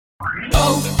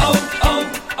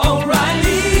O'Reilly!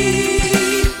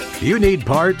 You need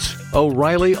parts?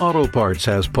 O'Reilly Auto Parts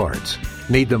has parts.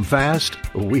 Need them fast?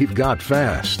 We've got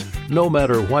fast. No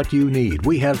matter what you need,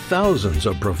 we have thousands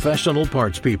of professional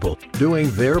parts people doing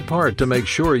their part to make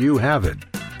sure you have it.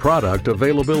 Product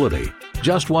availability.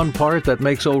 Just one part that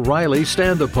makes O'Reilly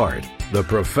stand apart. The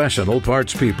professional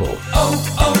parts people.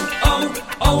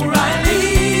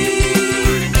 O'Reilly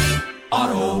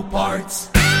Auto Parts.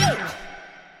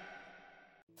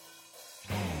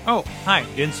 Oh, hi.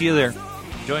 Didn't see you there.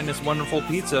 Enjoying this wonderful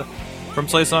pizza from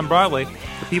Slice on Broadway.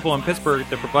 The people in Pittsburgh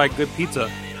that provide good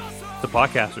pizza. The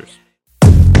podcasters.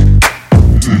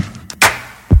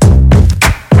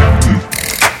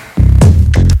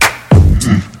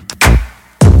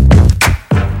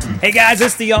 Hey guys,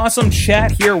 it's the Awesome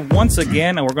Chat here once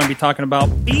again, and we're going to be talking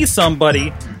about Be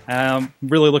Somebody.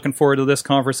 Really looking forward to this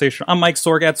conversation. I'm Mike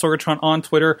Sorg at Sorgatron on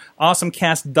Twitter,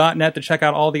 awesomecast.net to check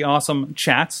out all the awesome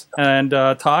chats and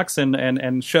talks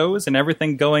and shows and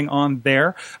everything going on there.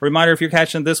 A reminder, if you're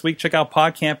catching it this week, check out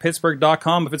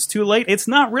podcamppittsburgh.com. If it's too late, it's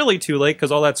not really too late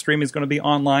because all that streaming is going to be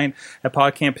online at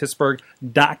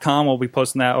podcamppittsburgh.com. We'll be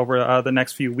posting that over the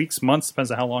next few weeks, months, depends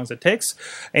on how long it takes.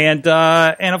 And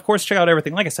of course, check out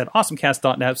everything. Like I said,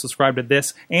 awesomecast.net. Subscribe to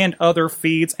this and other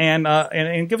feeds and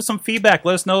give us some feedback.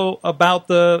 Let us know about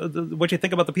what you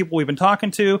think about the people we've been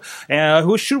talking to.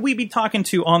 Who should we be talking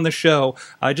to on the show?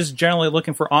 Just generally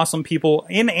looking for awesome people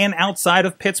in and outside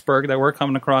of Pittsburgh that we're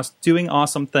coming across doing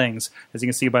awesome things, as you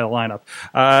can see by the lineup.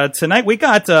 Tonight we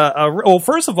got,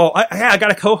 first of all, I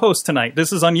got a co-host tonight.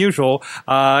 This is unusual.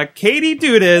 Katie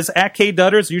Dudas at K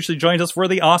Dudders usually joins us for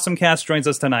the Awesome Cast, joins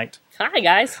us tonight. Hi,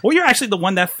 guys. Well, you're actually the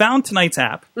one that found tonight's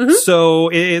app, so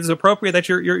it's appropriate that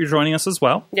you're joining us as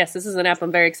well. Yes, this is an app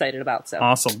I'm very excited about. So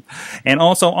awesome. And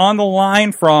also on the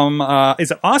line from,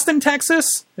 is it Austin,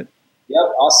 Texas? Yep,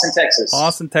 Austin, Texas.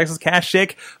 Austin, Texas, Cash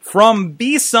Shake from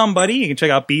Be Somebody. You can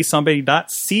check out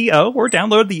besomebody.co or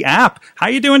download the app. How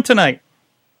you doing tonight?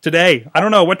 Today? I don't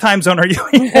know. What time zone are you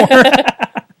in?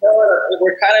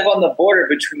 We're kind of on the border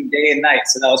between day and night,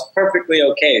 so that was perfectly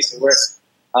okay. So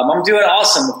I'm doing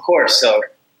awesome, of course. So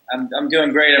I'm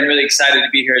doing great. I'm really excited to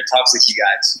be here to talk with you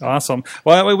guys. Awesome.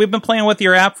 Well, we've been playing with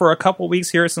your app for a couple weeks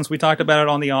here since we talked about it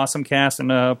on the Awesome Cast and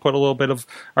put a little bit of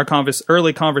our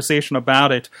early conversation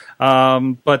about it.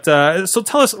 So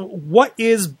tell us, what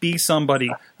is Be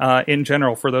Somebody in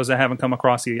general for those that haven't come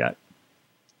across you yet?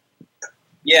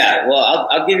 Yeah, well,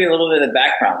 I'll give you a little bit of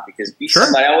background because Be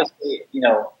Somebody, I always say,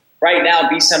 right now,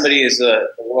 Be Somebody is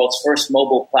the world's first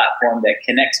mobile platform that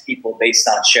connects people based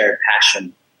on shared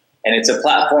passion. And it's a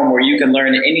platform where you can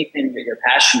learn anything that you're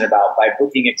passionate about by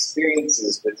booking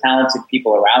experiences with talented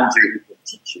people around you who can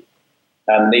teach you.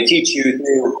 They teach you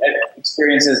through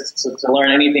experiences to learn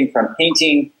anything from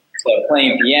painting to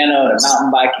playing piano to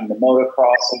mountain biking to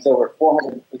motocross. There's over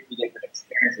 450 different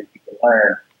experiences you can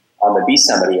learn on the Be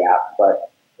Somebody app.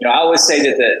 But I always say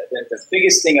that the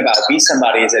biggest thing about Be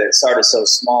Somebody is that it started so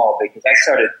small because I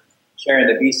started sharing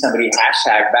the Be Somebody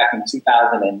hashtag back in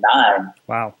 2009.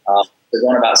 Wow. We're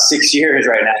going about 6 years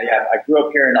right now. Yeah, I grew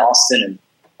up here in Austin and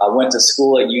I went to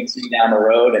school at UT down the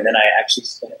road, and then I actually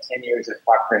spent 10 years at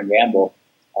Procter & Gamble,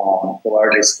 the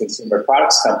largest consumer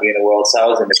products company in the world. So I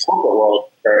was in the corporate world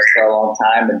for a long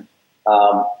time. And,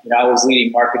 I was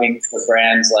leading marketing for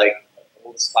brands like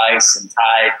Old Spice and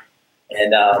Tide.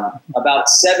 And about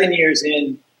 7 years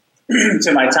in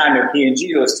to my time at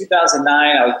P&G, it was 2009.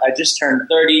 I just turned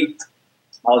 30.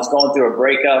 I was going through a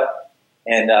breakup.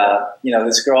 And,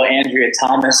 this girl, Andrea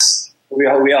Thomas, we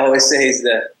always say is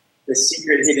the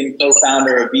secret hidden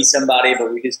co-founder of Be Somebody,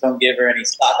 but we just don't give her any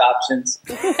stock options.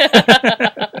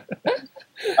 I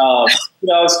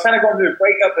was kind of going through a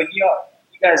breakup, and, you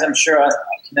guys, I'm sure I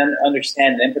can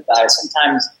understand and empathize.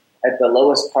 Sometimes at the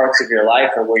lowest parts of your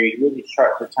life are where you really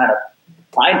start to kind of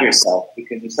find yourself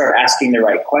because you start asking the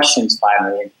right questions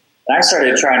finally. And I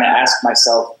started trying to ask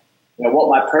myself, what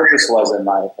my purpose was in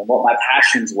life and what my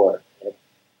passions were.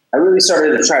 I really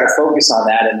started to try to focus on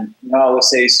that. And, I always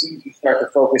say, as soon as you start to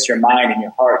focus your mind and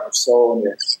your heart, your soul, and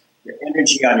your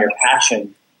energy on your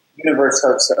passion, the universe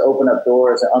starts to open up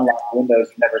doors and unlock windows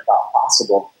you never thought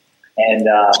possible. And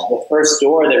the first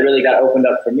door that really got opened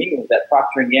up for me was that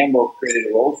Procter & Gamble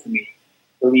created a role for me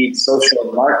to lead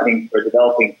social marketing for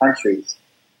developing countries.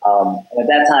 And at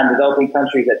that time, developing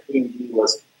countries at P&G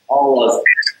was all of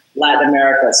Latin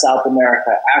America, South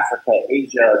America, Africa,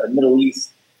 Asia, the Middle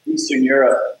East, Eastern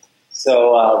Europe.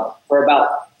 So for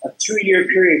about a 2-year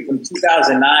period from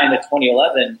 2009 to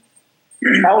 2011,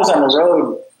 I was on the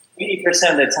road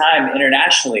 80% of the time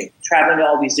internationally, traveling to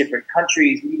all these different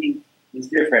countries, meeting these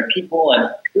different people,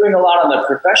 and doing a lot on the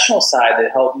professional side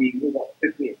that helped me move up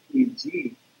quickly at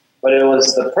but it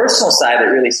was the personal side that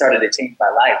really started to change my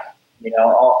life. You know,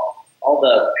 all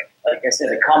the, like I said,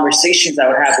 the conversations I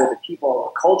would have with the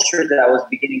people, the culture that I was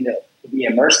beginning to be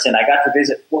immersed in. I got to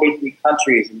visit 43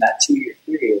 countries in that 2-year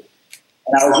period.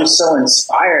 And I was just so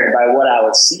inspired by what I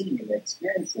was seeing and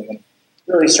experiencing, and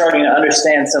really starting to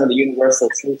understand some of the universal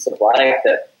truths of life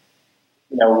that,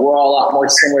 you know, we're all a lot more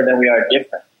similar than we are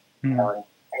different. You know, and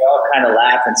we all kind of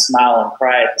laugh and smile and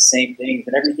cry at the same things,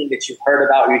 and everything that you've heard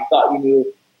about or you thought you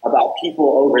knew about people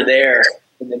over there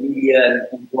in the media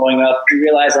and growing up, you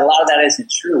realize a lot of that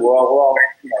isn't true. We're all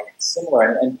you know,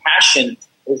 similar, and passion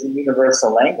is a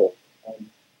universal language. And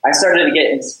I started to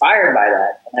get inspired by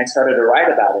that, and I started to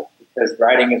write about it because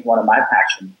writing is one of my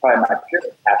passions, probably my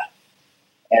purest passion.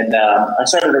 And I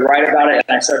started to write about it,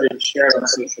 and I started to share it on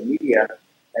social media.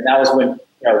 And that was when,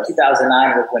 you know,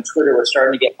 2009 was when Twitter was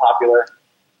starting to get popular.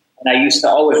 And I used to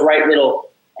always write little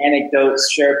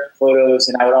anecdotes, share photos,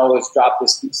 and I would always drop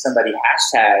this Be Somebody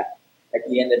hashtag at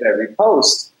the end of every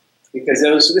post, because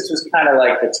this was kind of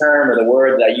like the term or the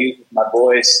word that I used with my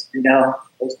boys. You know,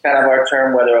 it was kind of our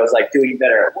term, whether it was like doing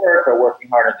better at work or working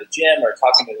hard at the gym or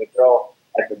talking to the girl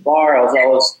at the bar. I was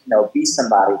always, you know, be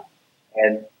somebody.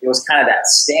 And it was kind of that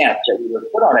stamp that we would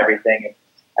put on everything. And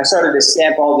I started to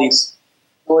stamp all these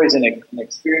stories and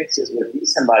experiences with Be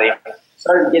Somebody. I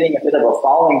started getting a bit of a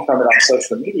following from it on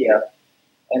social media.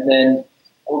 And then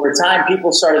over time,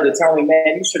 people started to tell me,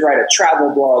 man, you should write a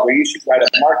travel blog, or you should write a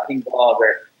marketing blog,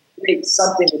 or create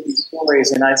something with these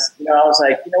stories. And I was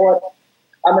like, you know what?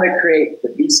 I'm going to create the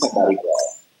Be Somebody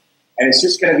blog. And it's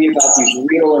just going to be about these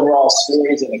real and raw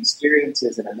stories and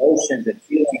experiences and emotions and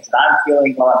feelings that I'm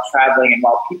feeling while I'm traveling and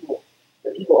while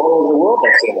the people all over the world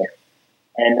are feeling.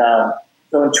 And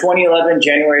so in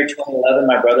January 2011,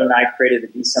 my brother and I created the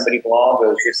Be Somebody blog. It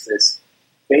was just this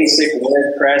basic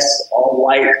WordPress, all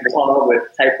white blog with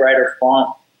typewriter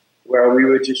font, where we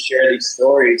would just share these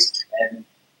stories. And,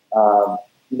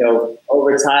 you know,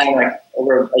 over time, like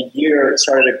over a year, it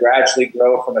started to gradually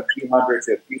grow from a few hundred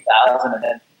to a few thousand. And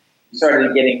then we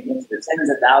started getting into the tens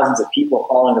of thousands of people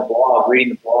following the blog,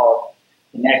 reading the blog,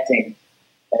 connecting.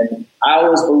 And I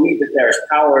always believe that there's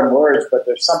power in words, but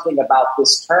there's something about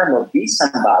this term of Be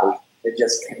Somebody that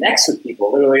just connects with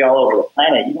people literally all over the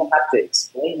planet. You don't have to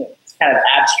explain it. It's kind of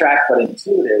abstract but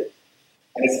intuitive.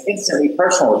 And it's instantly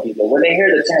personal with people. When they hear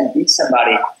the term Be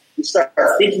Somebody, you start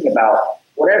thinking about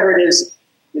whatever it is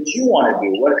that you want to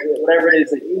do, whatever it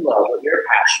is that you love, what you're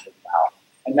passionate about.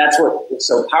 And that's what was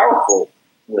so powerful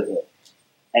with it.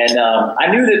 And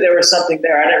I knew that there was something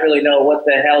there. I didn't really know what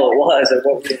the hell it was or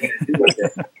what we were going to do with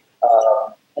it.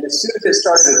 And as soon as it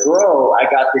started to grow, I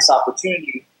got this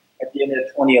opportunity at the end of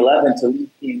 2011 to leave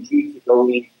P&G to go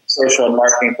lead social and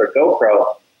marketing for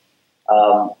GoPro,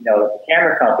 you know, the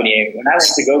camera company. And when I went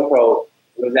to GoPro,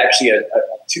 it was actually a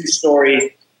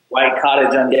 2-story white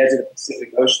cottage on the edge of the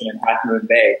Pacific Ocean in Half Moon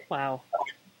Bay. Wow.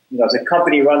 You know, it's a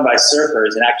company run by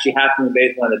surfers, and actually Half Moon Bay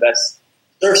is one of the best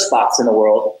surf spots in the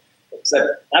world.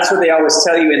 Except that's what they always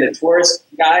tell you in the tourist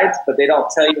guides, but they don't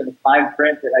tell you in the fine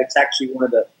print that it's actually one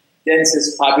of the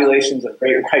densest populations of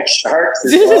great white sharks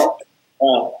as well.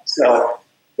 So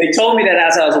they told me that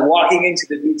as I was walking into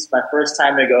the beach my first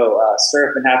time to go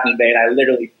surf in Half Moon Bay, and I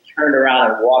literally turned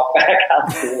around and walked back out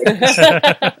to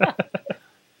the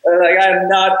like, I'm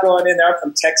not going in there. I'm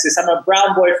from Texas. I'm a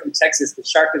brown boy from Texas. The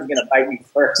shark is going to bite me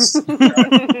first. But,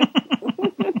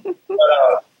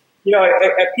 you know,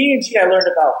 at P&G, I learned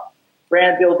about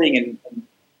brand building and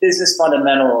business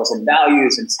fundamentals and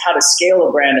values and how to scale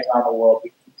a brand around the world.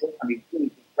 I mean, really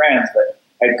big brands, but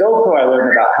at GoPro, I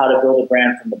learned about how to build a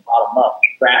brand from the bottom up,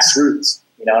 grassroots.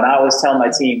 You know, and I always tell my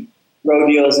team, grow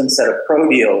deals instead of pro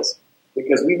deals,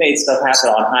 because we made stuff happen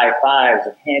on high fives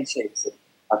and handshakes and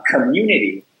a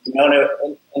community. You know,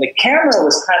 and the camera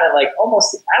was kind of like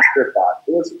almost an afterthought.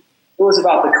 It was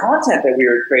about the content that we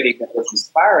were creating that was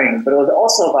inspiring, but it was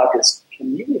also about this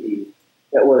community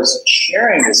that was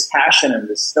sharing this passion and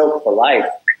this stoke for life.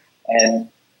 And,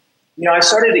 you know, I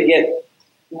started to get,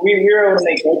 we were able to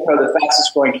make GoPro the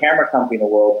fastest growing camera company in the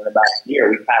world in about a year.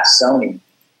 We passed Sony.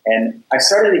 And I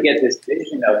started to get this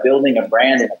vision of building a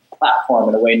brand and a platform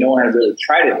in a way no one had really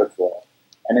tried it before.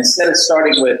 And instead of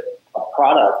starting with a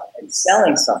product and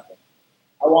selling something,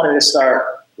 I wanted to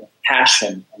start with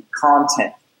passion and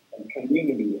content and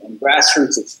community and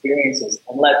grassroots experiences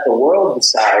and let the world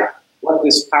decide what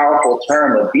this powerful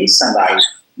term of Be Somebody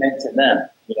meant to them.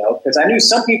 You know, because I knew for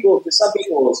some people it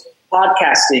was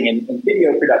podcasting and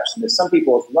video production, to some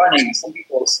people it's running, some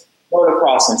people it's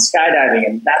motocross and skydiving,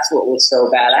 and that's what was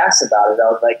so badass about it. I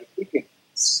was like, if we could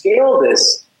scale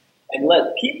this and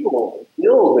let people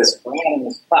build this brand and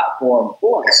this platform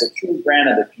for us, a true brand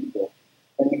of the people,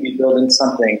 then we'd be building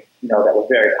something that were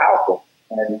very powerful.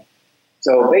 And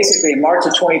so basically in March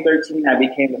of 2013, I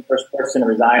became the first person to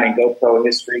resign in GoPro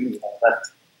history.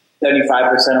 Left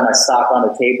 75% of my stock on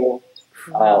the table,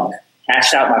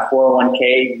 cashed out my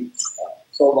 401k,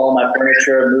 sold all my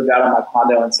furniture, moved out of my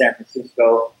condo in San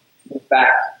Francisco, moved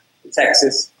back to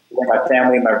Texas where my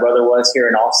family and my brother was here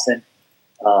in Austin.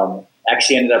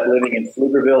 Actually ended up living in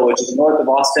Pflugerville, which is north of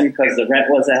Austin because the rent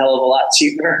was a hell of a lot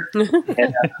cheaper.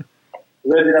 And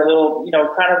lived in a little,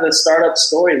 kind of the startup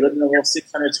story, lived in a little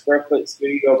 600 square foot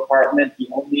studio apartment. The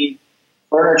only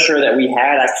furniture that we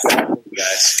had, actually, I don't know you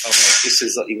guys, I don't know if this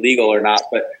is illegal or not,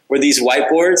 but were these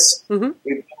whiteboards. Mm-hmm.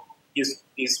 We used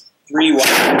these 3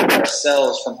 whiteboards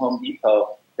ourselves from Home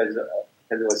Depot because it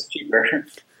was cheaper.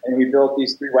 And we built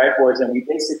these 3 whiteboards, and we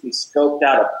basically scoped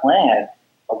out a plan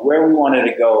of where we wanted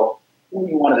to go, who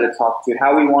we wanted to talk to,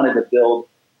 how we wanted to build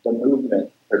the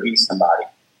movement for Be Somebody.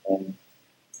 And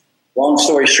long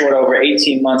story short, over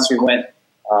 18 months we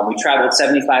traveled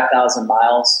 75,000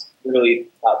 miles, literally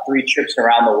about 3 trips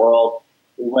around the world.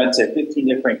 We went to 15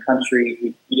 different countries.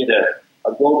 We did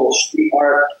a global street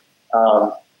art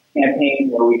campaign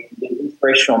where we did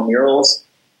inspirational murals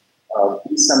of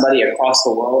Be Somebody across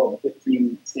the world in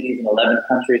 15 cities in 11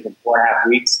 countries in 4.5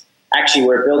 weeks. Actually,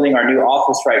 we're building our new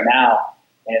office right now,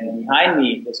 and behind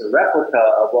me is a replica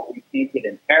of what we painted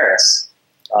in Paris.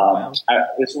 Wow.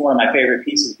 This is one of my favorite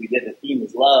pieces. We did the theme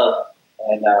is love,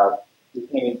 and we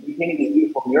painted these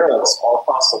beautiful murals all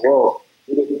across the world.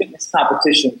 We did fitness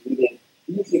competitions. We did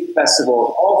music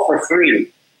festivals, all for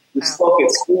free. We spoke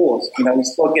at schools. We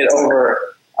spoke at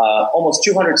over almost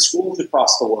 200 schools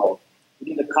across the world.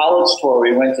 We did a college tour.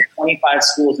 We went to 25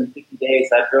 schools in 50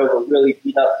 days. I drove a really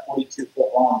beat up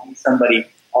 42-foot-long Be Somebody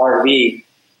RV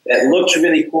that looked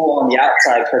really cool on the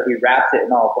outside because we wrapped it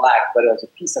in all black, but it was a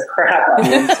piece of crap on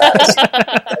the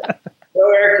inside. No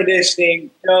air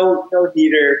conditioning, no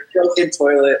heater, broken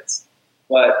toilets.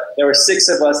 But there were 6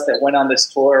 of us that went on this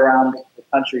tour around the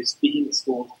country speaking to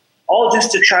schools, all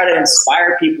just to try to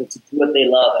inspire people to do what they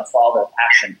love and follow their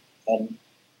passion.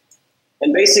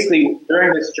 And basically,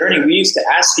 during this journey, I used to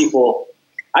ask people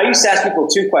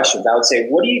 2 questions. I would say,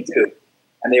 what do you do?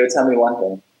 And they would tell me one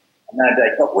thing. And then I'd be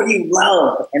like, but what do you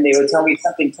love? And they would tell me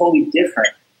something totally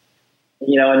different.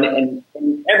 And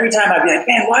every time I'd be like,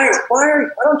 man, why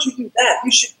don't you do that?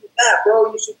 You should do that,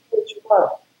 bro. You should do what you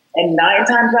love. And 9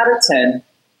 times out of 10,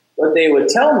 what they would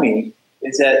tell me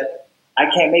is that I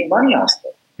can't make money off of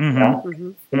it.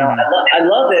 Mm-hmm. I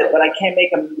love it, but I can't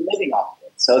make a living off of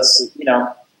it. So it's,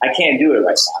 I can't do it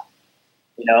right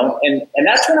now. And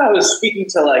that's when I was speaking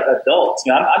to like adults.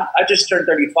 I just turned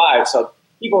 35, so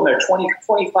people in their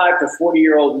 25 to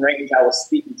 40-year-old range I was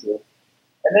speaking to.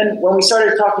 And then when we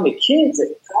started talking to kids at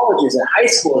colleges and high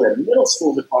schools and middle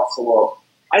schools across the world,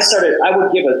 I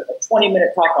would give a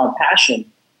 20-minute talk on passion.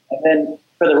 And then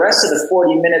for the rest of the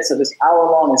 40 minutes of this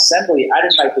hour-long assembly, I'd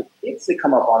invite the kids to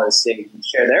come up on the stage and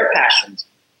share their passions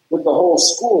with the whole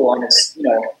school on this,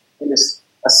 in this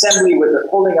assembly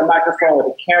holding a microphone with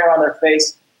a camera on their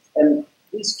face. And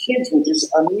these kids would just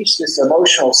unleash this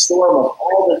emotional storm of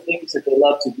all the things that they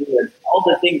love to do and all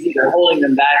the things either holding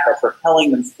them back or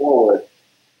propelling them forward.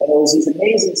 And it was these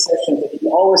amazing sessions that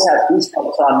you always had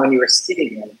goosebumps on when you were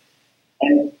sitting in.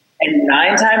 And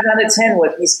 9 times out of 10,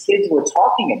 what these kids were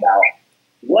talking about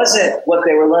wasn't what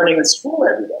they were learning in school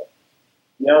every day.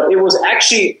 It was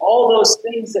actually all those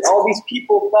things that all these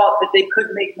people thought that they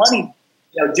could make money,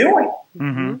 doing.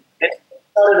 Mm-hmm. And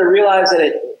started to realize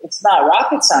that it's not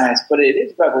rocket science, but it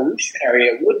is revolutionary.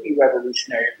 It would be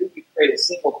revolutionary if we could create a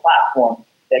single platform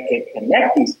that can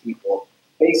connect these people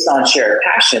based on shared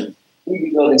passion. We'd be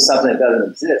building something that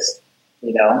doesn't exist,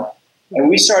 And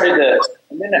we started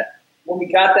and then when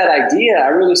we got that idea, I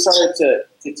really started to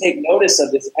take notice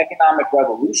of this economic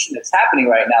revolution that's happening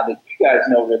right now that you guys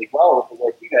know really well with the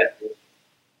work you guys do,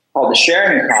 called the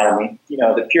sharing economy,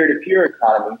 the peer-to-peer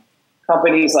economy.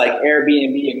 Companies like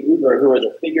Airbnb and Uber, who are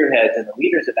the figureheads and the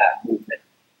leaders of that movement.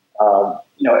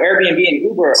 Airbnb and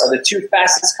Uber are the 2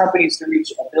 fastest companies to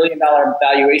reach $1 billion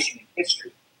valuation in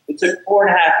history. It took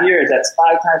 4.5 years. That's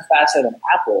 5 times faster than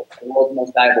Apple, the world's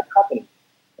most valuable company.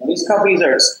 And these companies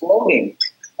are exploding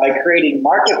by creating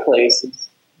marketplaces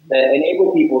that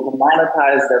enable people to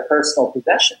monetize their personal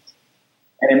possessions.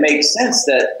 And it makes sense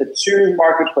that the 2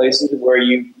 marketplaces where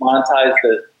you monetize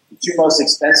the 2 most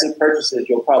expensive purchases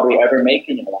you'll probably ever make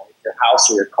in your life, your house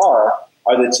or your car,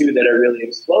 are the 2 that are really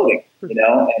exploding,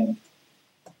 and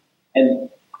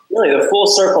really the full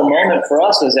circle moment for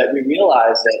us was that we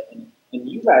realized that, and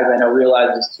you guys I know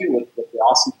realize this too with the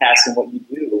Awesome Cast and what you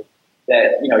do,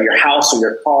 that, your house or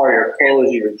your car, your clothes,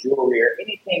 or your jewelry, or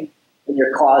anything in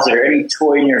your closet or any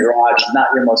toy in your garage is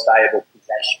not your most valuable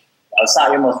possession. It's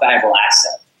not your most valuable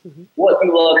asset. Mm-hmm. What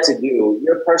you love to do,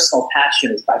 your personal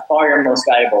passion is by far your most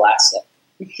valuable asset.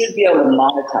 You should be able to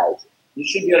monetize it. You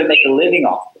should be able to make a living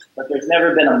off it. But there's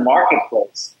never been a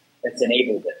marketplace that's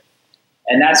enabled it.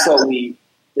 And that's what we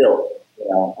built,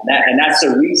 and that's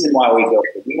the reason why we built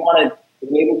it. We wanted to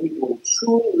enable people to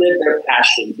truly live their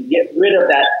passion, to get rid of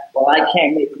that, well, I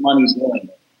can't make money doing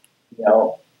it,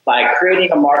 by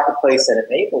creating a marketplace that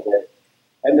enabled it.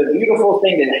 And the beautiful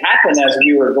thing that happened as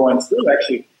we were going through,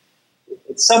 actually,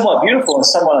 it's somewhat beautiful and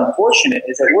somewhat unfortunate,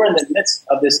 is that we're in the midst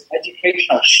of this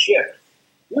educational shift,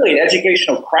 really an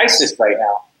educational crisis right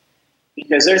now,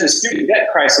 because there's a student debt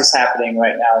crisis happening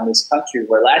right now in this country,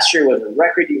 where last year was a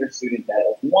record year of student debt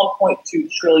of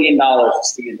 $1.2 trillion of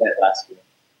student debt last year.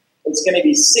 It's going to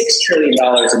be $6 trillion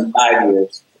in 5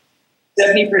 years.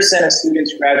 70% of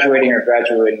students graduating are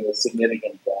graduating with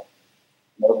significant debt.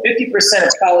 50%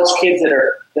 of college kids that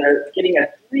are getting a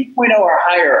 3.0 or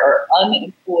higher are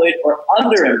unemployed or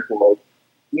underemployed,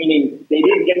 meaning they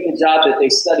didn't get the job that they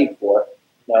studied for.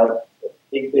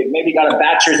 They maybe got a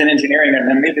bachelor's in engineering, and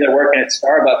then maybe they're working at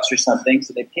Starbucks or something,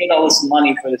 so they paid all this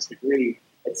money for this degree.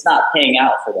 It's not paying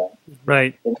out for them.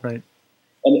 Right.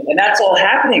 And that's all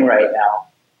happening right now.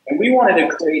 And we wanted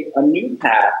to create a new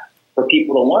path for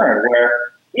people to learn,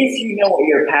 where if you know what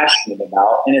you're passionate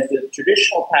about, and if the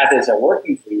traditional path isn't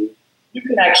working for you, you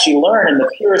can actually learn in the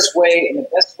purest way and the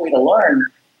best way to learn,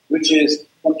 which is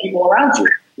from people around you.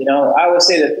 I always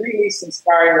say the 3 least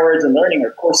inspiring words in learning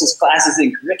are courses, classes,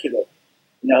 and curriculum.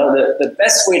 The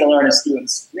best way to learn is through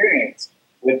experience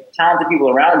with talented people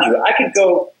around you. I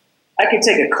could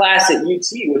take a class at UT,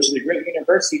 which is a great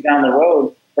university down the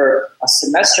road, for a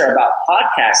semester about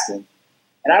podcasting,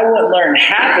 and I wouldn't learn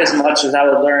half as much as I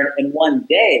would learn in one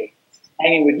day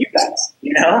hanging with you guys,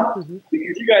 Mm-hmm.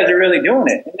 because you guys are really doing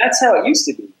it. And that's how it used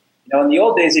to be. In the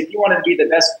old days, if you wanted to be the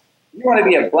best, you want to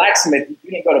be a blacksmith,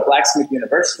 you didn't go to Blacksmith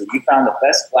University. You found the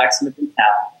best blacksmith in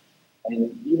town,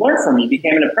 and you learned from him. You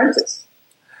became an apprentice.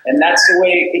 And that's the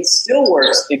way it still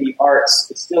works in the arts.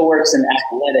 It still works in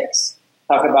athletics.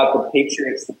 Talk about the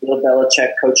Patriots, the Bill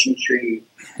Belichick coaching tree.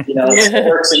 It still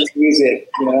works in music.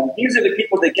 These are the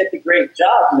people that get the great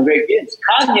jobs and the great gigs.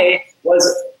 Kanye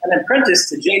was an apprentice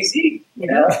to Jay-Z.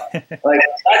 Like,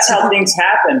 that's how things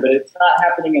happen, but it's not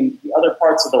happening in the other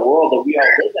parts of the world that we all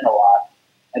live in a lot.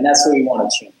 And that's what we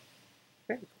want to change.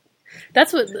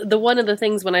 That's what one of the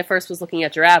things when I first was looking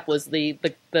at your app was the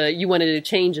you wanted to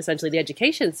change essentially the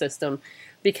education system,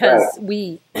 because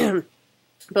we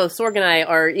both Sorg and I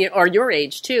are your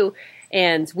age too,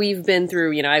 and we've been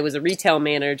through, I was a retail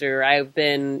manager, I've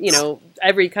been,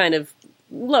 every kind of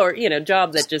lower,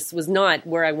 job that just was not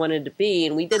where I wanted to be,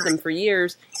 and we did them for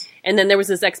years. And then there was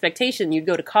this expectation, you'd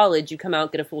go to college, you'd come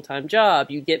out, get a full-time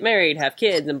job, you'd get married, have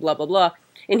kids, and blah, blah, blah.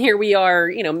 And here we are,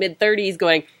 mid-30s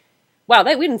going, wow,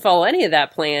 we didn't follow any of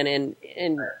that plan. And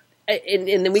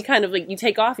then we kind of you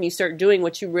take off and you start doing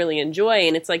what you really enjoy.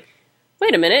 And it's like,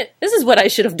 wait a minute, this is what I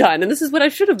should have done. And this is what I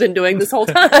should have been doing this whole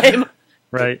time.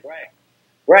 Right.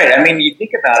 I mean, you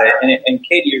think about it, and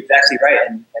Katie, you're exactly right.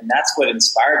 And that's what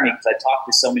inspired me, because I talked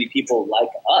to so many people like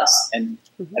us. And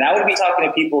I would be talking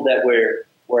to people that were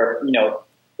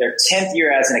their 10th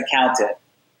year as an accountant,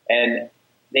 and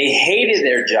they hated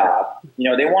their job.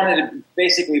 They wanted to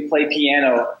basically play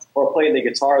piano or play the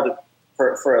guitar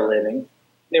for a living.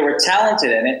 They were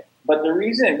talented in it, but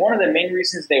one of the main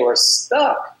reasons they were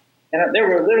stuck, and they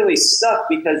were literally stuck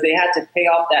because they had to pay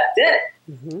off that debt.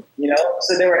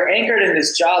 So they were anchored in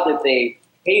this job that they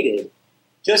hated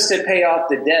just to pay off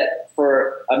the debt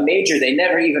for a major they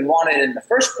never even wanted in the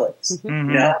first place.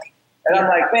 And I'm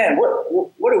like, man,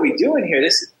 what are we doing here?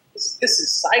 This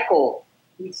is cycle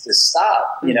needs to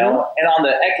stop, And on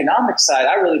the economic side,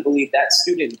 I really believe that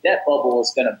student debt bubble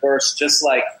is going to burst, just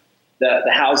like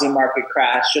the housing market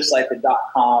crash, just like the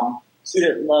 .com.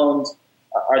 Student loans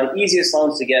are the easiest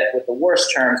loans to get with the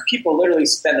worst terms. People literally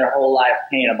spend their whole life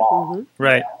paying them off.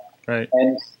 Right.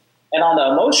 And on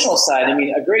the emotional side, I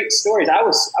mean, a great story is I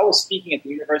was speaking at the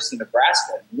University of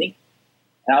Nebraska in Lincoln,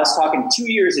 and I was talking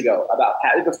 2 years ago about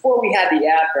before we had the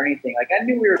app or anything. Like, I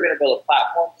knew we were going to build a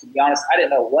platform. To be honest, I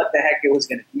didn't know what the heck it was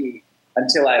going to be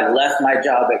until I left my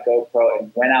job at GoPro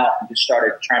and went out and just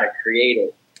started trying to create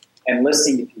it and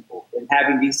listening to people and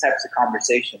having these types of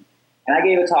conversations. And I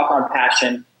gave a talk on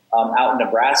passion out in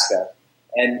Nebraska.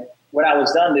 And when I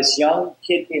was done, this young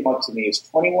kid came up to me. He was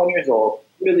 21 years old,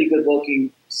 really good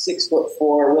looking,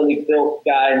 6'4", really built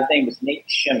guy. His name was Nate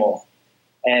Schimmel.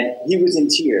 And he was in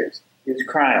tears. He was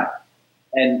crying.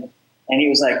 And he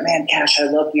was like, man, Cash, I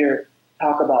love your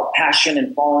talk about passion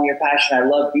and following your passion. I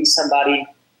love Be Somebody.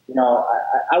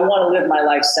 I want to live my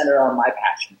life centered on my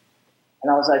passion.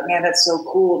 And I was like, man, that's so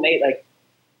cool, Nate. Like,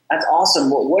 that's awesome.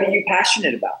 What are you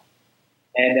passionate about?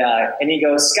 And he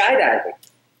goes, skydiving.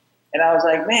 And I was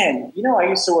like, man, I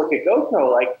used to work at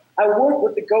GoPro. Like, I work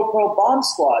with the GoPro Bomb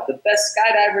Squad, the best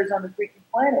skydivers on the freaking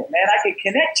planet. Man, I could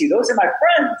connect you. Those are my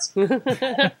friends.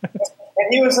 And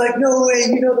he was like, no way,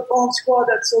 the Bomb Squad,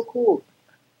 that's so cool.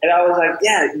 And I was like,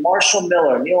 yeah, Marshall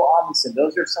Miller, Neil Amundsen,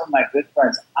 those are some of my good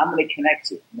friends. I'm going to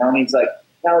connect you. And he's like,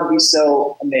 that would be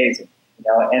so amazing.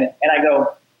 And I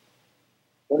go,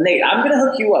 well, Nate, I'm going to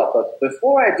hook you up. But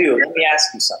before I do, let me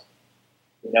ask you something.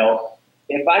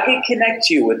 If I could connect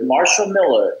you with Marshall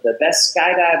Miller, the best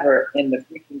skydiver in the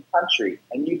freaking country,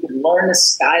 and you could learn to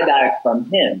skydive from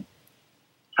him,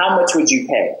 how much would you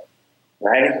pay?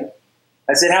 Right?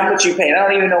 I said, how much you pay? And I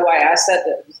don't even know why I asked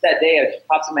that. Just that day, it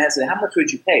popped in my head and said, how much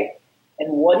would you pay?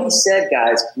 And what he said,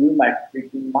 guys, blew my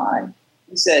freaking mind.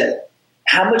 He said,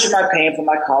 how much am I paying for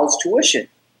my college tuition?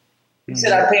 He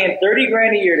said, I'm paying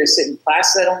 $30,000 a year to sit in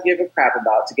classes I don't give a crap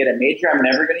about, to get a major I'm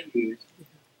never going to use.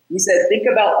 He said, think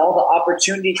about all the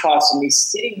opportunity costs of me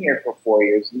sitting here for 4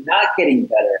 years, not getting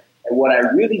better at what I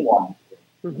really want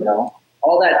to do.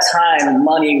 All that time,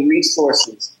 money,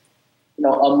 resources,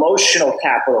 emotional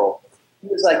capital. He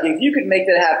was like, if you could make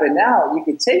that happen now, you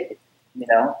could take it,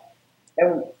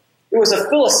 And it was a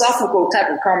philosophical type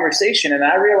of conversation, and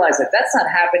I realized that that's not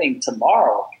happening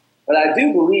tomorrow. But I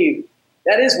do believe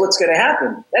that is what's going to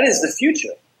happen. That is the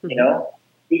future,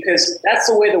 because that's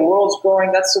the way the world's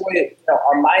growing. That's the way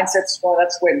our mindset's going.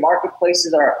 That's the way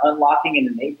marketplaces are unlocking and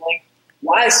enabling.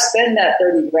 Why spend that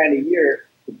 $30,000 a year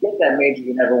to get that major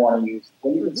you never want to use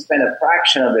when you can spend a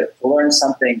fraction of it to learn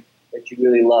something that you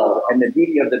really love? And the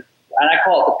beauty of and I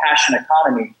call it the passion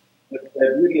economy.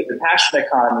 The beauty of the passion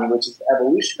economy, which is the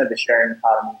evolution of the sharing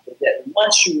economy, is that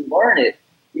once you learn it,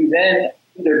 you then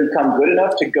either become good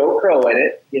enough to go pro at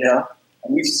it,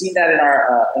 and we've seen that in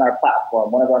our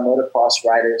platform. One of our motocross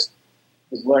riders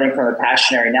is learning from a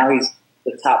passionary. Now he's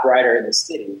the top rider in the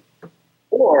city.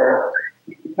 Or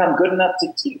you become good enough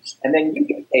to teach, and then you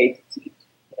get paid to teach.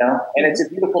 And it's a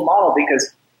beautiful model,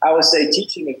 because I would say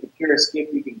teaching is the purest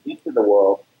gift you can give to the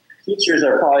world. Teachers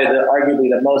are probably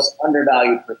arguably the most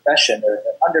undervalued profession. They're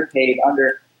underpaid,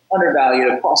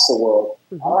 undervalued across the world.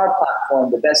 On our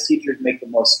platform, the best teachers make the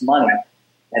most money,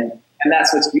 and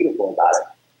that's what's beautiful about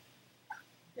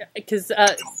it. Because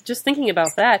just thinking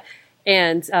about that,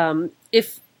 and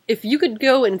if you could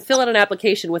go and fill out an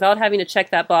application without having to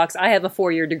check that box, I have a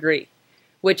 4-year degree,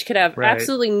 which could have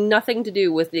absolutely nothing to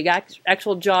do with the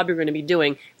actual job you're going to be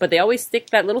doing, but they always stick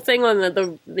that little thing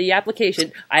on the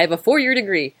application. I have a 4-year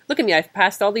degree. Look at me! I've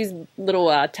passed all these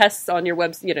little tests on your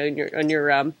website, on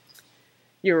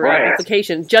your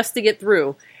application just to get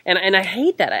through. And I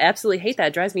hate that. I absolutely hate that.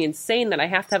 It drives me insane that I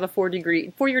have to have a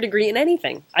 4-year degree in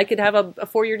anything. I could have a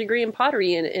 4-year degree in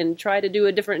pottery and try to do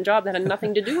a different job that had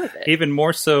nothing to do with it. Even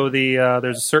more so,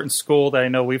 there's a certain school that I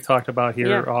know we've talked about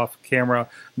here off camera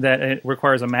that it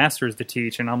requires a master's to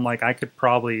teach, and I'm like, I could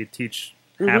probably teach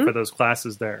half of those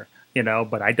classes there,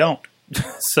 but I don't.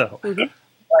 So, All right,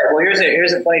 well,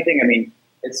 here's a funny thing. I mean,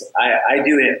 I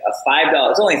do it a $5.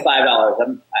 It's only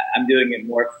 $5. I'm doing it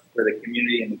more for the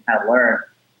community and to kind of learn.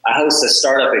 I host a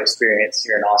startup experience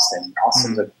here in Austin.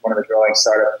 Austin's one of the growing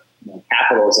startup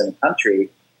capitals in the country,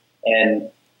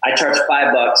 and I charge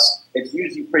 $5. It's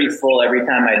usually pretty full every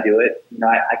time I do it.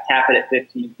 I cap it at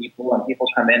 15 people, and people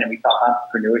come in and we talk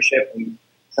entrepreneurship.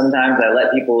 Sometimes I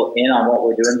let people in on what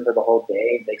we're doing for the whole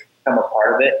day. They become a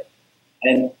part of it,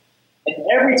 and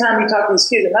every time we talk to these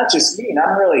kids, and not just me, and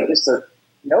I'm really just a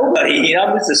nobody.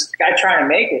 I'm just a guy trying to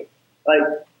make it. Like,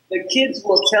 the kids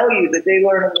will tell you that they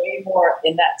learn way more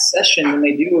in that session than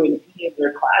they do in any of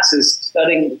their classes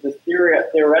studying the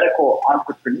theoretical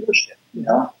entrepreneurship.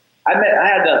 I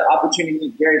had the opportunity to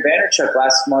meet Gary Vaynerchuk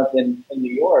last month in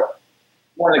New York,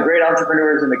 one of the great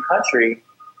entrepreneurs in the country,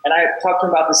 and I talked to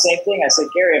him about the same thing. I said,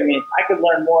 Gary, I could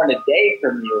learn more in a day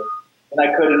from you than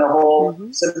I could in a whole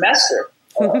semester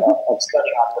of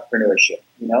studying entrepreneurship.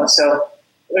 So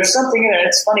there's something in it.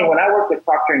 It's funny, when I worked at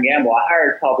Procter & Gamble, I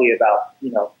hired probably about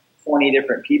 20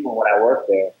 different people when I worked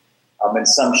there, in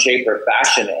some shape or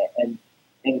fashion.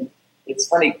 And it's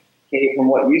funny, Katie, from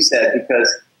what you said,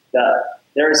 because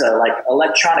there's a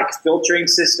electronic filtering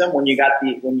system when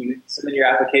you submit your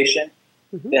application.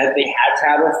 That they had to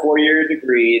have a 4-year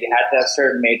degree, they had to have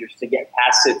certain majors to get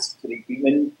past it to the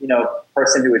human,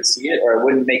 person who would see it, or it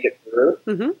wouldn't make it through.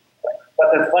 But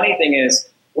the funny thing is,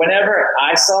 whenever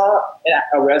I saw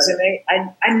a resume,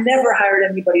 I never hired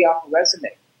anybody off a resume.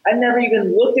 I never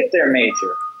even looked at their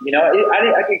major.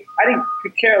 I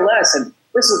could care less. And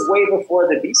this was way before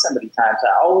the Be Somebody times.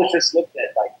 I always just looked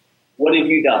at what have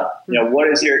you done? What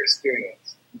is your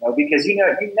experience? because you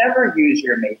never use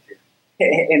your major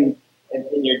in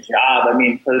your job. I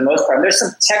mean, for the most part, there's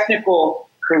some technical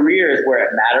careers where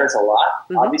it matters a lot,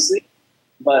 obviously,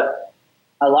 but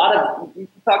a lot of, you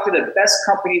talk to the best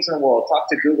companies in the world, talk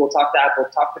to Google, talk to Apple,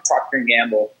 talk to Procter &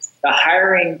 Gamble, the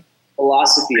hiring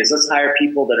philosophy is let's hire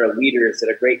people that are leaders, that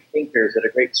are great thinkers, that are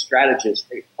great strategists,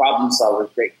 great problem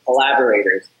solvers, great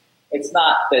collaborators. It's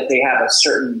not that they have a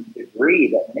certain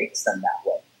degree that makes them that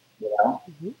way,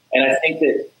 And I think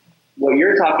that what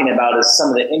you're talking about is some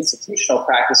of the institutional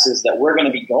practices that we're going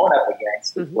to be going up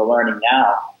against. We're learning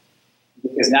now.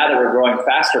 Because now that we're growing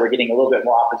faster, we're getting a little bit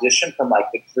more opposition from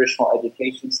like the traditional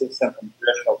education system, from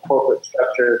traditional corporate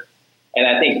structure. And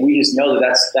I think we just know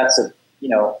that that's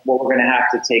what we're going to have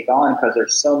to take on, because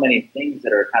there's so many things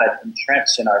that are kind of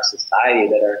entrenched in our society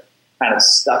that are kind of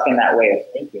stuck in that way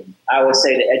of thinking. I always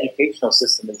say the educational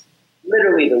system is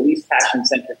literally the least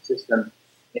passion-centric system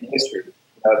in history.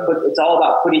 It's all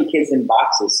about putting kids in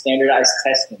boxes, standardized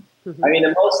testing. I mean,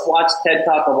 the most watched TED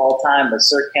Talk of all time was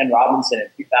Sir Ken Robinson in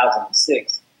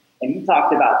 2006. And he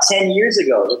talked about 10 years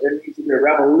ago that there needs to be a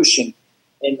revolution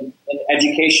in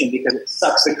education because it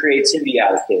sucks the creativity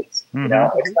out of kids. It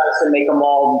starts to make them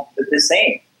all the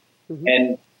same.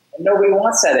 And nobody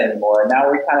wants that anymore. And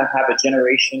now we kind of have a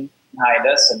generation behind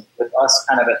us, and with us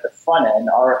kind of at the front end,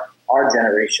 our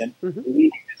generation,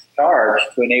 leading this charge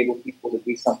to enable people to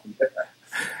do something different.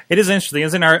 It is interesting,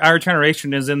 isn't our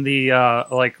generation is in the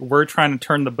we're trying to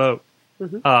turn the boat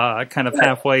kind of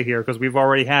halfway here, because we've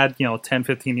already had 10,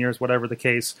 15 years, whatever the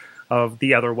case, of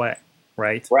the other way,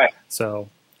 right? Right. So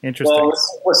interesting.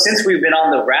 Well, since we've been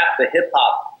on the hip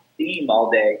hop theme all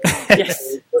day,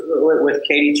 with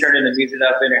Katie turning the music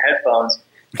up in her headphones,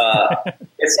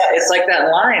 it's like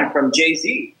that line from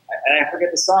Jay-Z, and I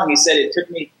forget the song. He said, "It took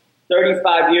me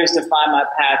 35 years to find my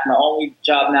path. My only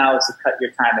job now is to cut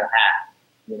your time in half."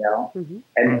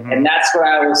 And that's what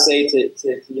I always say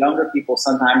to younger people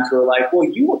sometimes, who are like, well,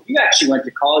 you actually went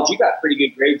to college, you got pretty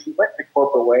good grades, you went the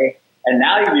corporate way, and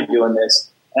now you're doing this.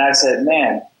 And I said,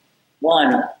 man,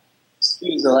 one,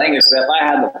 excuse the language, but if I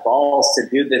had the balls to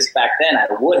do this back then, I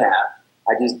would have.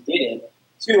 I just didn't.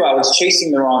 Two, I was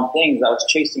chasing the wrong things. I was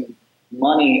chasing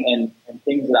money and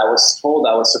things that I was told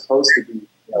I was supposed to be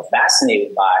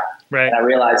fascinated by. Right. And I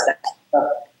realized that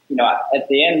at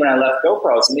the end when I left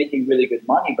GoPro, I was making really good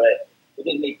money, but it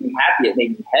didn't make me happy. It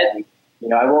made me heavy.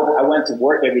 I went to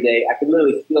work every day. I could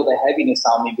literally feel the heaviness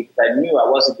on me because I knew I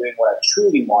wasn't doing what I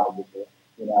truly wanted to do,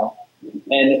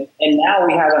 And now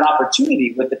we have an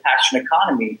opportunity with the passion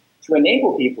economy to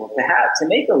enable people to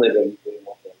make a living doing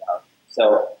what they love.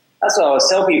 So that's what I always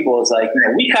tell people is like,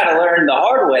 we kind of learned the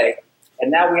hard way,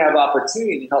 and now we have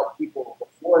opportunity to help people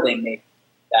before they make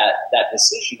that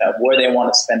decision of where they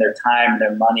want to spend their time,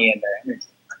 their money, and their energy.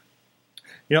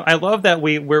 I love that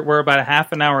we're about a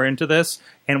half an hour into this,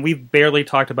 and we've barely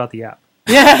talked about the app.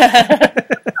 Yeah.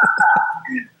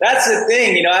 That's the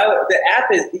thing, the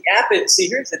app is, see,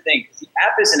 here's the thing. The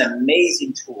app is an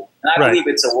amazing tool, and I believe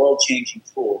it's a world-changing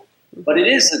tool. But it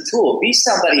is a tool. Be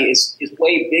Somebody is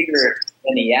way bigger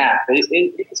than the app.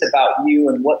 It's about you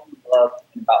and what you love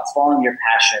and about following your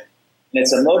passion. And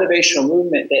it's a motivational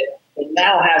movement that it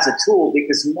now has a tool,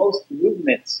 because most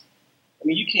movements,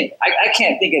 I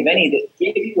can't think of any that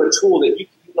gave you a tool that you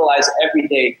can utilize every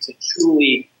day to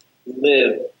truly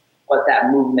live what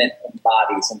that movement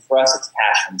embodies. And for us, it's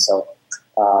passion. So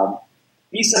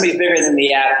Be Somebody's bigger than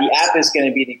the app. The app is going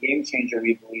to be the game changer,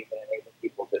 we believe, and enable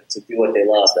people to do what they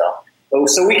love, though.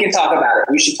 So we can talk about it.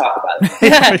 We should talk about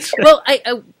it. Well,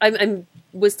 I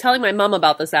was telling my mom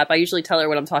about this app. I usually tell her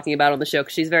what I'm talking about on the show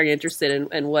because she's very interested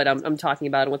in what I'm talking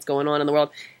about and what's going on in the world.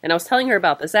 And I was telling her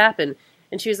about this app, and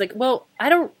she was like, well, I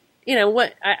don't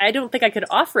think I could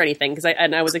offer anything, because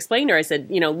I was explaining to her, I said,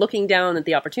 looking down at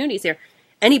the opportunities here,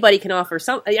 everybody can offer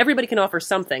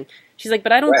something. She's like,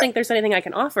 but I don't think there's anything I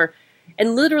can offer.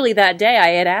 And literally that day I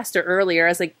had asked her earlier, I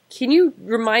was like, can you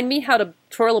remind me how to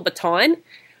twirl a baton?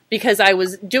 Because I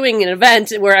was doing an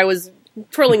event where I was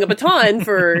twirling a baton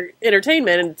for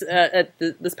entertainment at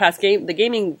this past the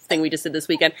gaming thing we just did this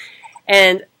weekend.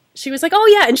 And she was like, oh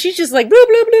yeah. And she's just like, bloop,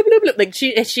 bloop, bloop, bloop, bloop. Like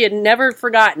she had never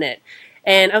forgotten it.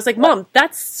 And I was like, Mom,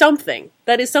 that's something.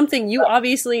 That is something you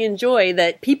obviously enjoy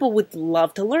that people would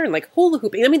love to learn, like hula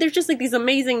hooping. I mean, there's just like these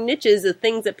amazing niches of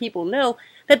things that people know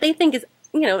that they think is,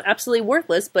 absolutely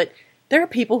worthless, but there are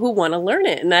people who want to learn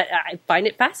it, and that I find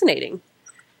it fascinating.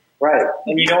 Right.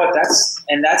 And you know what?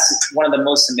 That's one of the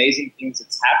most amazing things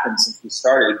that's happened since we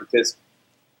started, because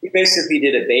we basically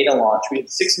did a beta launch. We had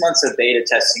 6 months of beta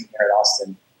testing here at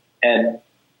Austin. And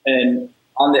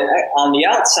on the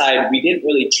outside, we didn't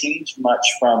really change much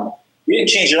we didn't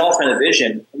change at all from the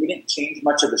vision. And we didn't change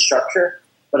much of the structure.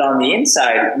 But on the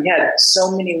inside, we had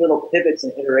so many little pivots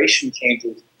and iteration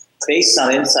changes based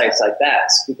on insights like that.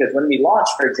 Because when we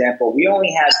launched, for example, we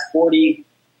only had 40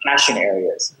 passion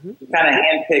areas. We kind of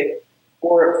handpicked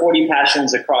 40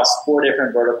 passions across 4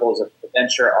 different verticals of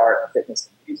adventure, art, fitness,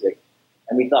 and music.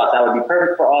 And we thought that would be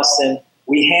perfect for Austin.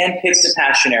 We handpicked the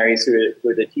passion areas who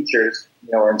were the teachers,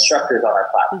 or instructors on our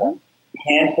platform. We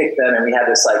handpicked them, and we had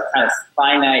this like kind of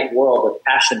finite world of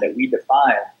passion that we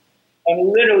defined. And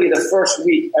literally the first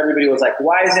week, everybody was like,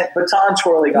 "Why isn't baton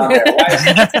twirling on there? Why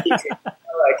isn't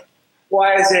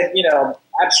why isn't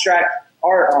abstract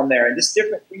art on there?" And just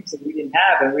different things that we didn't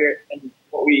have. And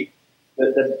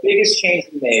the biggest change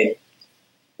we made,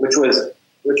 which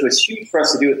was huge for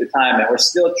us to do at the time, and we're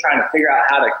still trying to figure out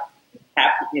how to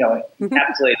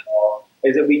encapsulate it all,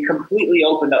 is that we completely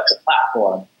opened up the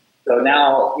platform. So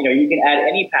now you can add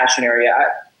any passion area.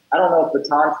 I don't know if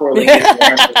baton twirling is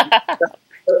one.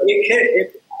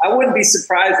 I wouldn't be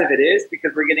surprised if it is,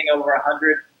 because we're getting over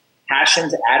 100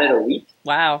 passions added a week.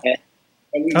 Wow.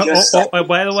 And we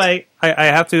by the way, I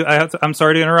have to, I'm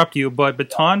sorry to interrupt you, but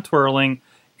baton twirling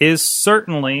is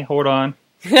certainly, hold on,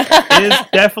 is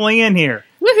definitely in here.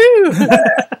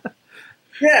 Woohoo!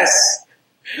 Yes.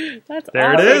 That's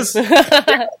there awesome. it is.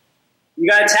 You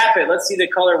gotta tap it. Let's see the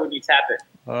color when you tap it.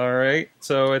 All right.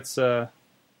 So it's, all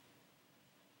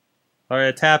right,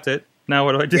 I tapped it. Now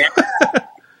what do I do? Yeah.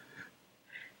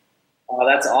 Oh,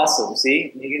 that's awesome.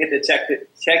 See, you get to check it,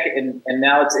 and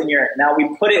now it's in your. Now we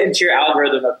put it into your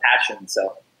algorithm of passion.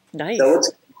 So nice. So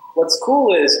what's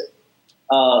cool is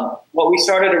what we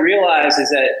started to realize is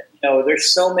that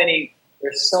there's so many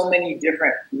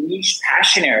different niche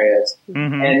passion areas,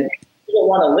 and we don't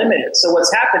want to limit it. So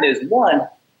what's happened is, one,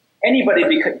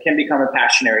 anybody can become a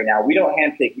passionary now. We don't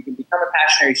handpick. You can become a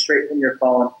passionary straight from your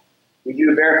phone. We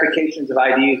do verifications of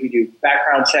IDs. We do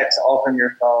background checks all from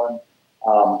your phone.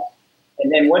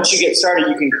 And then once you get started,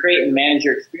 you can create and manage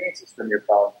your experiences from your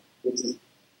phone, which is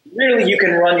really, you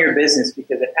can run your business,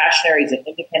 because a passionary is an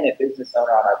independent business owner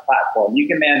on our platform. You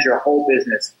can manage your whole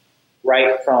business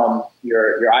right from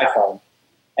your iPhone.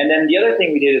 And then the other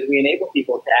thing we did is we enable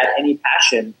people to add any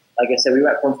passion. Like I said, we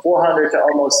went from 400 to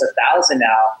almost 1,000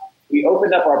 now. We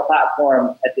opened up our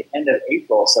platform at the end of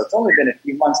April, so it's only been a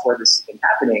few months where this has been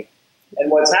happening.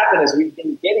 And what's happened is we've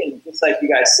been getting, just like you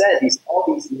guys said, all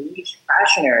these niche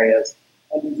passion areas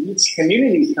and these niche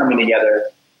communities coming together.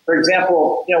 For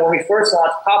example, when we first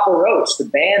launched Papa Roach, the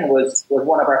band was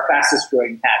one of our fastest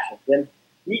growing passions. And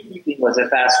beekeeping was a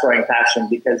fast growing passion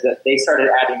because they started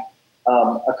adding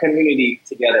a community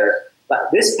together. But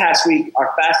this past week,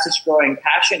 our fastest growing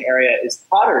passion area is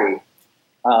pottery,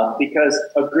 because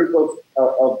a group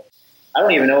of I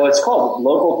don't even know what it's called,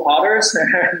 local potters.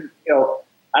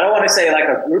 I don't want to say like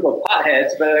a group of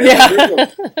potheads, but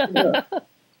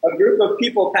a group of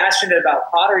people passionate about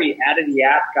pottery added the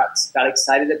app, got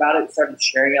excited about it, started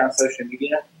sharing it on social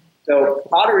media. So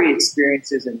pottery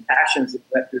experiences and passions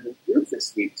went through the roof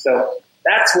this week. So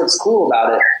that's what's cool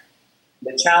about it.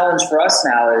 The challenge for us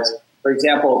now is, for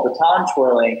example, baton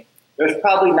twirling. There's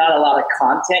probably not a lot of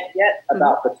content yet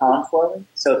about baton twirling.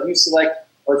 So if you select,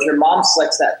 or if your mom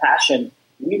selects that passion,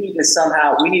 we need to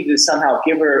somehow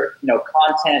give her,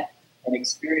 content and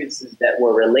experiences that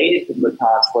were related to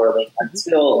baton twirling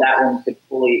until that one could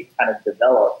fully kind of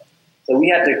develop. So we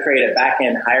had to create a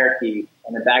back-end hierarchy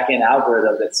and a back-end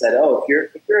algorithm that said, if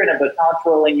you're in a baton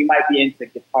twirling, you might be into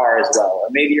guitar as well, or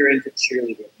maybe you're into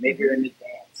cheerleading, maybe you're into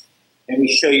dance. And we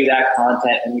show you that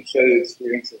content, and we show you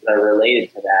experiences that are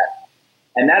related to that.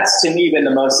 And that's, to me, been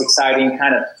the most exciting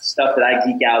kind of stuff that I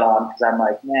geek out on, because I'm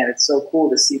like, man, it's so cool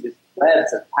to see the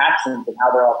threads of passions and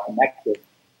how they're all connected.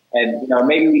 And,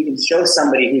 maybe we can show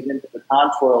somebody who's into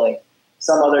baton twirling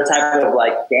some other type of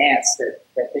like dance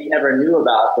that they never knew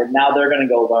about, that now they're going to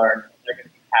go learn, and they're going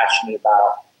to be passionate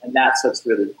about. And that's what's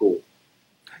really cool.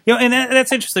 And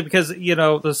that's interesting because,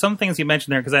 there's some things you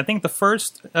mentioned there, because I think the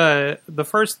first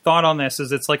thought on this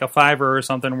is it's like a Fiverr or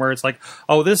something where it's like,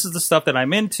 this is the stuff that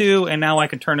I'm into, and now I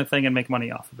can turn a thing and make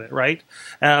money off of it, right?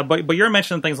 But you're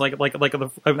mentioning things like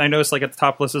I noticed like at the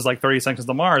top list is like 30 Seconds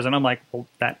to Mars, and I'm like, well,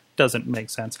 that doesn't make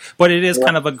sense. But it is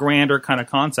kind of a grander kind of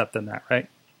concept than that, right?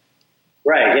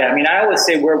 Right. Yeah. I mean, I always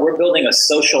say we're building a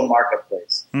social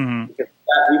marketplace. Because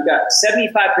we've got 75%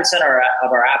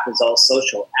 of our app is all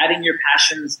social. Adding your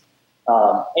passions,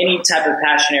 any type of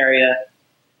passion area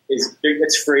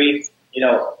it's free.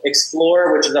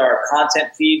 Explore, which is our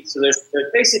content feed. So there's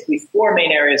basically 4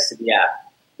 main areas to the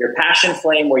app. Your passion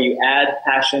flame, where you add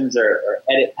passions or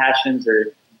edit passions or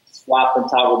swap and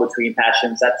toggle between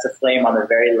passions. That's the flame on the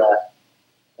very left.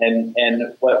 And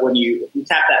when you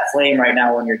tap that flame right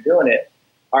now when you're doing it,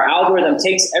 our algorithm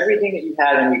takes everything that you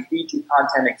have and we feed you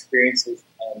content, experiences,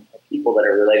 and people that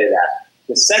are related to that.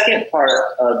 The second part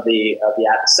of the app,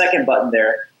 the second button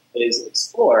there is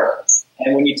Explore.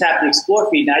 And when you tap the Explore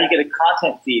feed, now you get a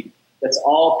content feed that's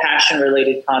all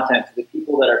passion-related content to the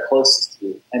people that are closest to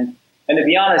you. And to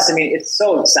be honest, I mean, it's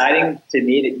so exciting to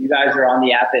me that you guys are on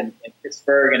the app in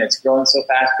Pittsburgh and it's growing so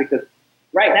fast because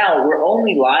right now we're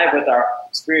only live with our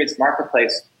Experience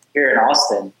Marketplace here in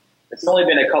Austin. It's only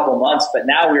been a couple months, but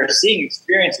now we're seeing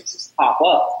experiences just pop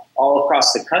up all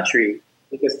across the country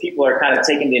because people are kind of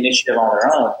taking the initiative on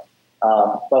their own.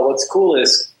 But what's cool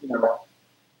is, you know,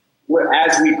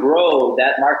 as we grow,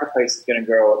 that marketplace is going to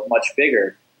grow much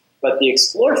bigger. But the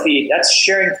Explore feed, that's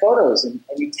sharing photos, and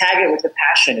you tag it with the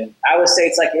passion. And I would say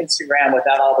it's like Instagram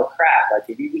without all the crap. Like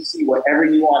if you can see whatever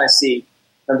you want to see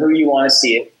from who you want to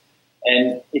see it.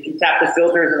 And if you tap the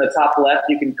filters in the top left,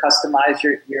 you can customize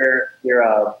your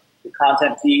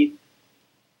content feed.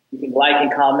 You can like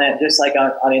and comment just like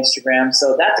on Instagram.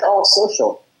 So that's all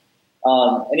social.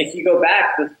 And if you go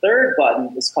back, the third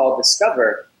button is called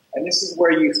Discover. And this is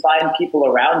where you find people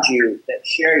around you that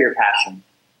share your passion.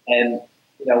 And,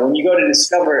 you know, when you go to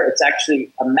Discover, it's actually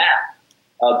a map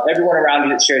of everyone around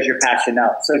you that shares your passion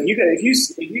now. So if you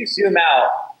zoom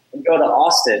out and go to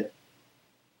Austin,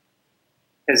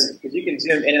 because you can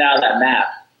zoom in and out of that map,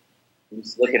 I'm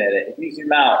just looking at it. If you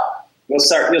zoom out, you'll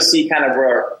see kind of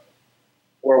where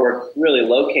we're really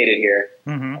located here.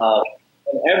 Mm-hmm.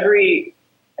 And every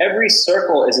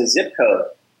circle is a zip code,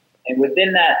 and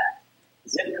within that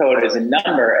zip code is a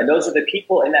number, and those are the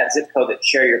people in that zip code that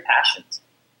share your passions.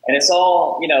 And it's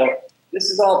all, you know, this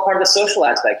is all part of the social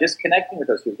aspect, just connecting with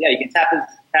those people. Yeah, you can tap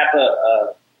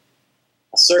a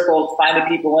circle, find the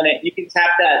people in it. You can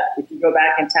tap that, if you go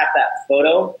back and tap that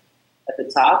photo at the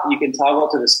top, you can toggle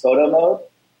to this photo mode,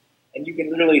 and you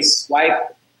can literally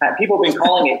swipe. People have been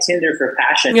calling it Tinder for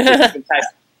passion. You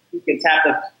can tap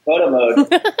the photo mode.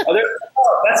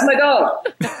 That's my dog.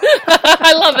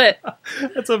 I love it.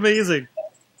 That's amazing.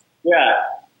 Yeah.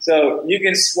 So you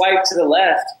can swipe to the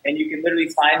left, and you can literally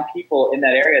find people in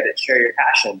that area that share your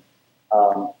passion.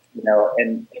 You know,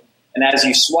 and as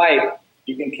you swipe,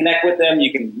 you can connect with them.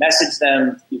 You can message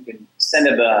them. You can send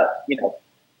them a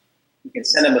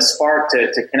spark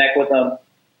to connect with them.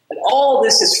 And all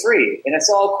this is free, and it's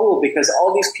all cool because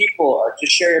all these people are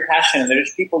just share your passion, and they're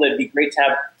just people that'd be great to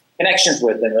have connections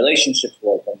with and relationships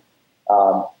with.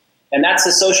 And that's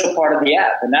the social part of the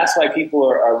app, and that's why people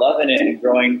are loving it and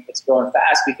growing. It's growing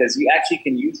fast because you actually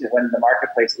can use it when the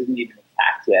marketplace isn't even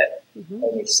intact yet in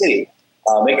your city.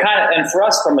 And for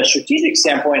us, from a strategic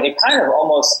standpoint, it kind of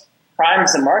almost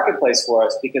primes the marketplace for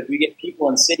us because we get people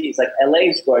in cities like LA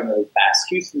is growing really fast,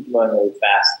 Houston's growing really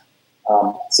fast,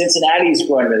 Cincinnati's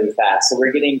growing really fast. So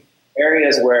we're getting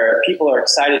areas where people are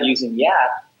excited using the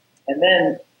app, and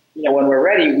then, you know, when we're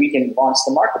ready, we can launch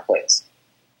the marketplace.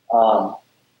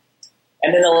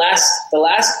 And then the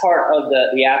last part of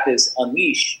the app is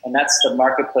Unleash, and that's the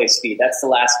marketplace feed. That's the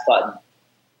last button.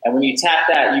 And when you tap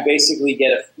that, you basically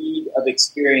get a feed of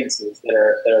experiences that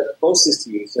are closest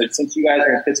to you. So since you guys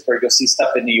are in Pittsburgh, you'll see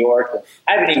stuff in New York.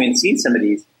 I haven't even seen some of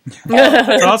these.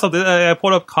 Also, I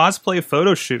pulled up cosplay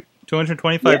photo shoot,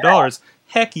 $225. Yeah.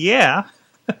 Heck yeah.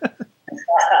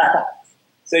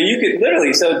 So you could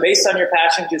literally, based on your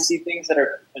passion, just see things that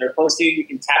are close to you. You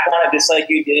can tap on it just like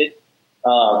you did.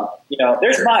 You know,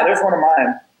 there's one of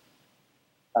mine.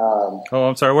 Oh,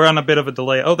 I'm sorry. We're on a bit of a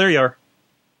delay. Oh, there you are.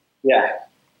 Yeah.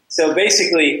 So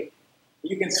basically,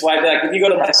 you can swipe that. If you go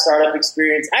to my startup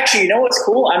experience, actually, you know what's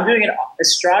cool? I'm doing an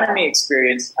astronomy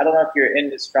experience. I don't know if you're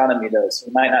into astronomy though, so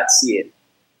you might not see it.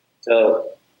 So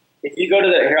if you go to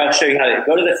here, I'll show you how to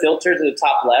go to the filter to the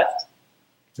top left.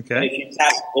 Okay. And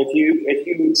if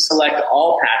you select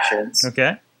all passions.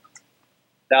 Okay.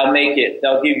 They'll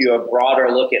give you a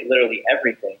broader look at literally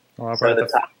everything. Oh, so the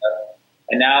top left.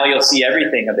 And now you'll see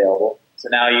everything available. So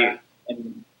now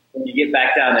when you get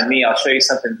back down to me, I'll show you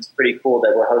something pretty cool that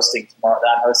I'm hosting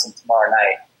tomorrow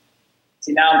night.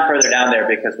 See, now I'm further down there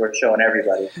because we're showing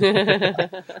everybody.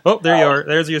 Oh, there you are.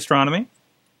 There's the astronomy.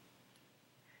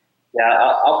 Yeah,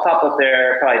 I'll pop up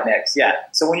there probably next. Yeah.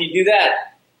 So when you do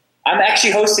that, I'm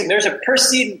actually hosting. There's a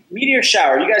Perseid meteor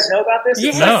shower. You guys know about this?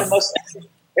 Yes.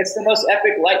 It's the most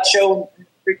epic light show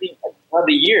freaking of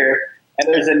the year.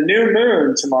 And there's a new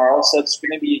moon tomorrow, so it's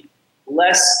going to be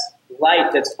less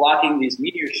light that's blocking these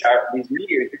meteors. You're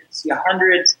going to see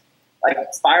 100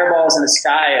 fireballs in the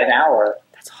sky an hour.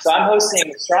 Awesome. So I'm hosting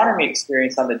an astronomy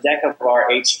experience on the deck of our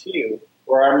HQ,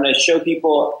 where I'm going to show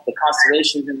people the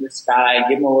constellations in the sky,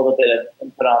 give them a little bit of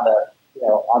input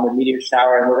on the meteor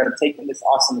shower, and we're going to take them this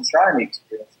awesome astronomy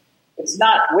experience. it's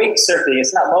not wake surfing,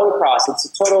 it's not motocross, it's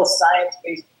a total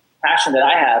science-based passion that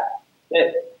I have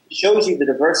that shows you the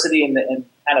diversity and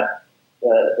kind of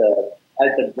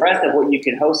the breadth of what you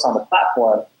can host on the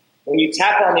platform. When you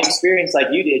tap on the experience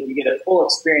like you did, you get a full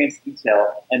experience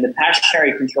detail, and the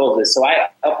Passionary controls this. So I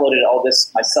uploaded all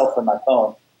this myself from my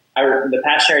phone. The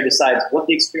Passionary decides what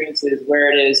the experience is,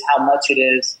 where it is, how much it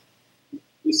is.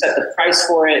 You set the price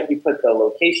for it. You put the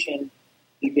location.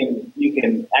 You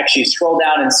can actually scroll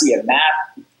down and see a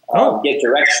map, get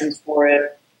directions for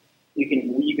it. You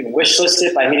can wish list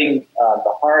it by hitting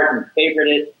the heart and favorite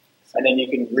it, and then you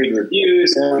can read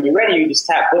reviews. And when you're ready, you just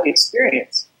tap book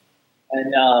experience.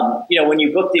 And when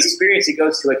you book the experience, it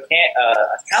goes to a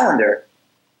calendar,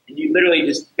 and you literally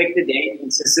just pick the date.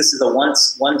 And since this is a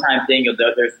one-time thing,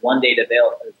 there's one date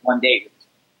available. There's one date.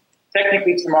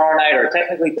 Technically tomorrow night, or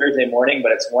technically Thursday morning,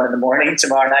 but it's 1 a.m.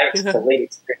 tomorrow night. It's a late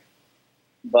experience.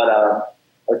 But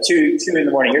or 2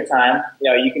 a.m. your time.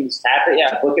 You can just tap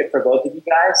it. Book it for both of you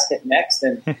guys. Hit next,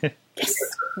 and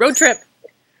road trip.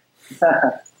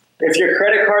 If your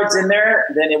credit card's in there,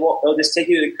 then it'll just take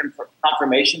you to the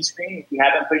confirmation screen. If you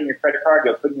haven't put in your credit card,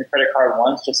 you'll put in your credit card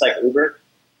once, just like Uber,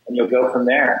 and you'll go from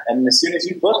there. And as soon as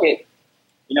you book it,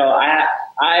 I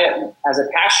as a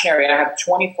Passionary, I have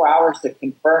 24 hours to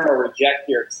confirm or reject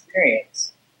your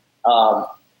experience.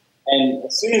 And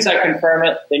as soon as I confirm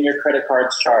it, then your credit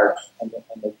card's charged and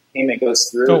the payment goes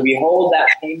through. Cool. We hold that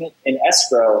payment in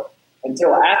escrow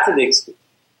until after the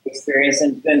experience.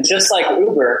 And then just like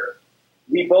Uber,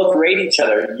 we both rate each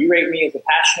other. You rate me as a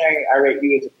Passionary, I rate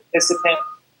you as a participant.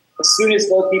 As soon as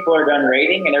both people are done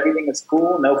rating and everything is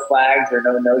cool, no flags or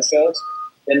no-shows,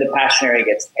 then the Passionary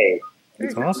gets paid.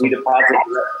 That's awesome. We deposit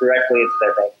directly into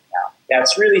their bank account. Yeah,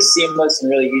 it's really seamless and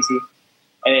really easy.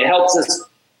 And it helps us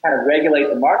kind of regulate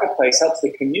the marketplace, helps the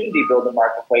community build the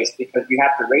marketplace because you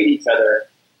have to rate each other.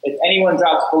 If anyone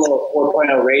drops below a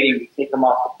 4.0 rating, we take them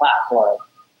off the platform.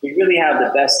 We really have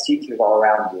the best teachers all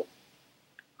around you.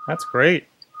 That's great.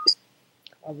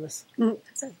 I love this.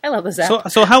 I love this app.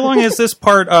 So how long has this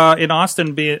part in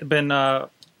Austin been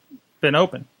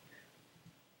open?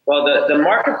 Well, the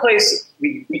marketplace,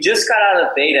 we just got out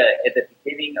of beta at the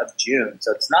beginning of June,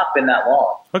 so it's not been that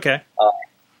long. Okay.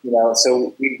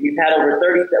 So we've had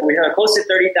we have close to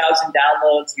 30,000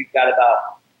 downloads. We've got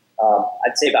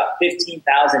I'd say about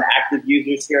 15,000 active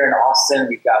users here in Austin.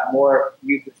 We've got more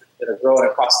users that are growing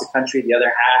across the country, the other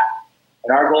half.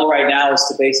 And our goal right now is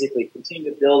to basically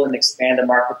continue to build and expand a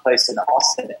marketplace in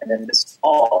Austin. And then this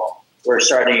fall, we're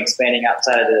starting expanding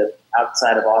outside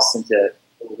of Austin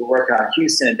we're working on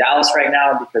Houston and Dallas right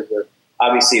now because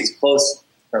obviously it's close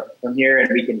from here and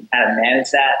we can kind of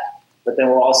manage that. But then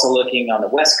we're also looking on the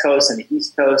West Coast and the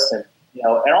East Coast and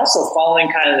also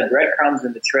following kind of the breadcrumbs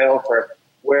and the trail for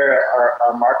where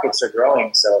our markets are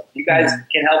growing. So if you guys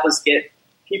can help us get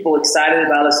people excited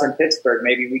about us in Pittsburgh,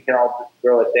 maybe we can all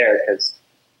grow it there because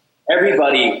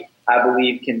everybody, I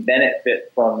believe, can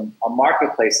benefit from a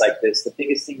marketplace like this. The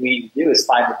biggest thing we need to do is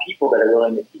find the people that are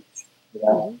willing to teach.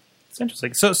 It's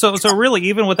interesting. So really,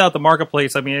 even without the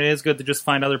marketplace, I mean, it is good to just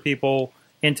find other people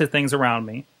into things around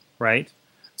me, right?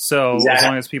 So exactly. As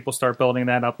long as people start building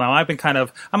that up now,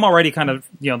 I'm already kind of,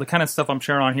 the kind of stuff I'm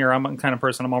sharing on here, I'm the kind of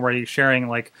person I'm already sharing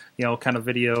kind of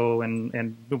video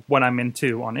and what I'm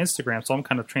into on Instagram. So I'm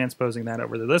kind of transposing that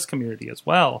over to this community as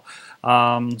well.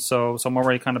 So I'm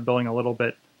already kind of building a little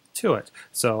bit to it.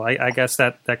 So I guess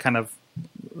that kind of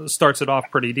starts it off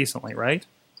pretty decently, right?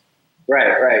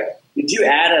 Right. Did you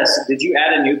add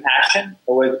a new passion,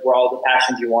 or were all the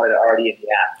passions you wanted already in the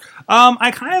app?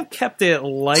 I kind of kept it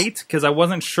light because I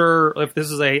wasn't sure if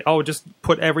this is just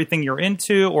put everything you're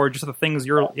into or just the things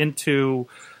you're into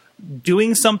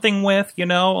doing something with,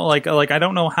 like I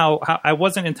don't know how I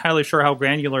wasn't entirely sure how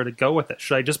granular to go with it.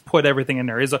 Should I just put everything in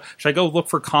there? Should I go look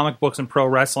for comic books and pro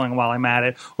wrestling while I'm at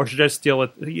it, or should I just deal with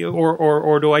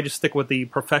or do I just stick with the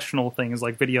professional things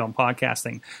like video and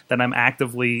podcasting that I'm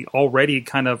actively already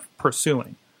kind of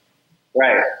pursuing?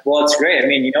 Right. Well, it's great. I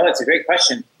mean, it's a great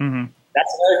question. Mm-hmm.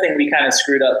 That's another thing we kind of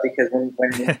screwed up because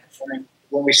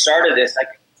when we started this,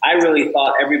 I really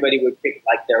thought everybody would pick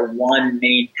their one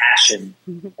main passion,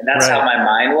 and that's right. how my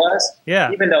mind was.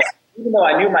 Yeah. Even though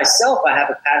I knew myself, I have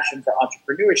a passion for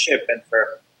entrepreneurship and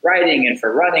for writing and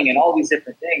for running and all these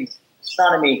different things.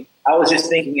 Astronomy, I was just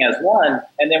thinking as one,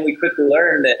 and then we quickly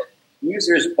learned that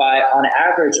users on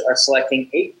average are selecting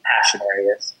 8 passion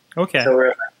areas. Okay. So we're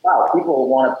like, wow, people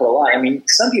want to put a lot. I mean,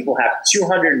 some people have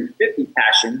 250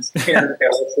 passions that they're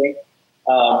listening.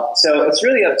 So it's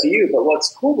really up to you. But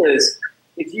what's cool is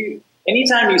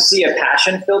anytime you see a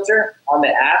passion filter on the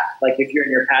app, like if you're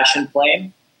in your passion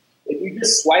flame, if you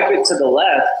just swipe it to the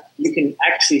left, you can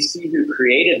actually see who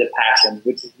created the passion,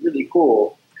 which is really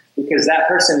cool because that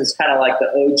person is kind of like the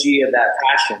OG of that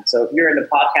passion. So if you're into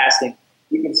podcasting,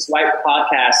 you can swipe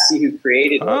podcast, see who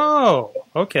created it. Oh,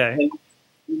 okay. And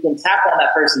you can tap on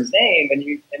that person's name and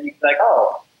you can be like,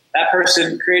 oh, that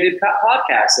person created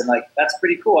podcasts, and like, that's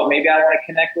pretty cool. Maybe I want to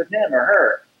connect with him or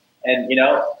her. And,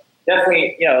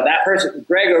 definitely, that person,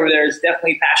 Greg over there, is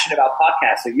definitely passionate about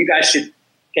podcasts. So you guys should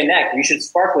connect. You should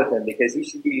spark with him because he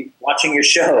should be watching your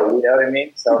show. You know what I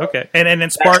mean? So okay.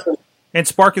 And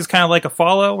Spark is kind of like a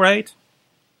follow, right?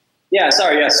 Yeah,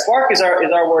 sorry. Yeah, Spark is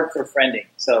our word for friending.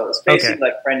 So it's basically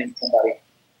like friending somebody.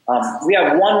 We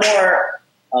have one more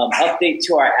update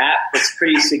to our app that's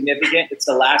pretty significant. It's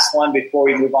the last one before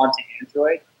we move on to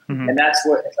Android. Mm-hmm. And that's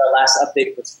what it's our last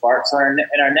update for Spark. So in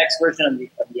our next version of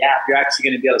the app, you're actually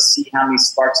going to be able to see how many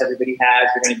Sparks everybody has.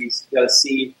 You're going to be able to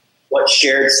see what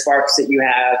shared Sparks that you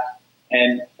have.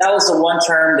 And that was the one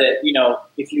term that,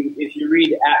 if you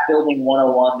read App Building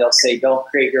 101, they'll say don't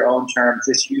create your own terms,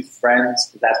 just use friends,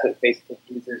 because that's what Facebook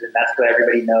uses and that's what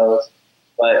everybody knows.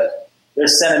 But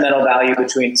there's sentimental value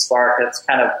between Spark. That's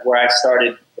kind of where I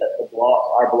started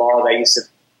our blog.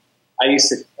 I used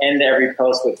to end every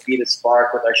post with "Be the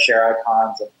Spark" with our share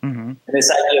icons, and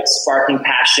this idea of sparking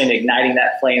passion, igniting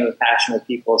that flame of passion with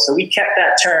people. So we kept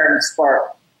that term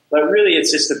 "Spark," but really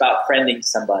it's just about friending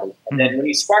somebody. And then when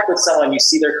you spark with someone, you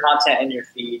see their content in your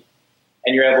feed,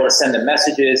 and you're able to send them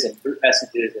messages and group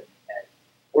messages. And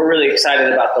we're really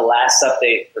excited about the last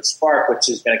update for Spark, which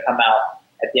is going to come out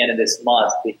at the end of this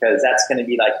month, because that's going to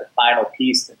be like the final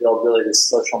piece to build really this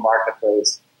social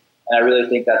marketplace. And I really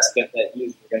think that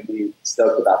users are going to be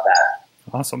stoked about that.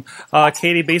 Awesome.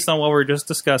 Katie, based on what we were just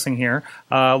discussing here,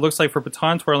 looks like for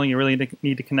baton twirling, you really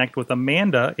need to connect with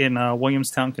Amanda in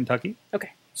Williamstown, Kentucky.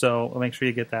 Okay. So make sure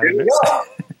you get that. There you go.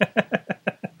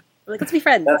 Let's be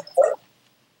friends.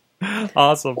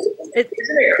 Awesome. Isn't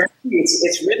it crazy?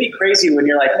 It's really crazy when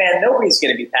you're like, man, nobody's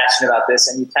going to be passionate about this.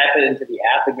 And you type it into the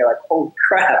app and you're like, holy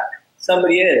crap,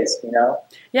 somebody is,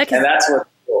 Yeah, and that's what's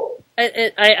cool.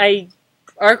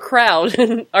 Our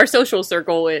crowd, our social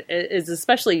circle is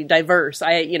especially diverse.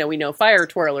 We know fire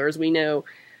twirlers, we know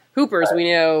hoopers,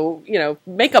 we know,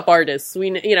 makeup artists, we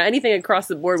know, anything across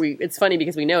the board. It's funny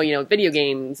because we know, video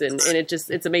games, and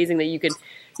it's amazing that you could,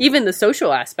 even the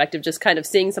social aspect of just kind of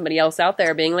seeing somebody else out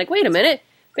there being like, wait a minute,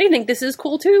 they think this is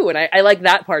cool too. And I like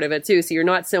that part of it too. So you're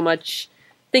not so much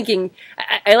thinking,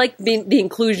 I like the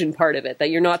inclusion part of it, that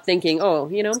you're not thinking, oh,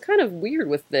 I'm kind of weird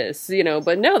with this,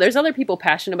 but no, there's other people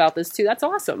passionate about this too. That's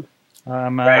awesome.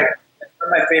 Right. One of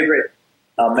my favorite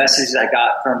messages I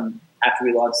got from after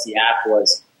we launched the app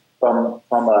was from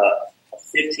a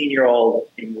 15-year-old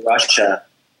in Russia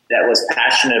that was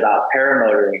passionate about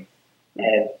paramotoring.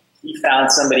 And he found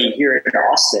somebody here in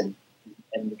Austin,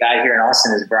 and the guy here in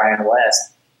Austin is Brian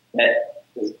West,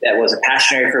 that was a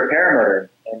passionate for paramotoring.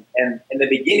 And in the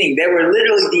beginning, they were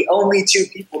literally the only two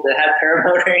people that had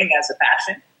paramotoring as a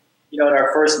passion, in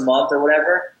our first month or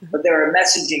whatever. But they were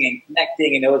messaging and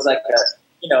connecting, and it was like a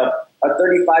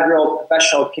 35-year-old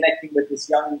professional connecting with this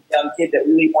young kid that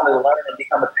really wanted to learn and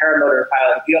become a paramotor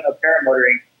pilot. If you don't know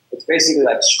paramotoring, it's basically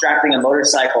like strapping a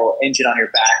motorcycle engine on your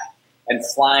back and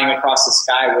flying across the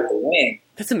sky with a wing.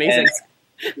 That's amazing.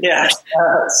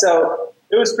 So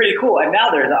it was pretty cool. And now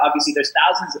there's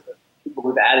thousands of people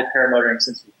who've added paramotoring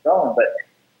since we've grown, but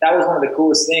that was one of the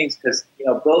coolest things because,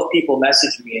 both people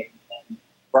messaged me and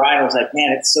Brian was like,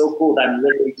 man, it's so cool that I'm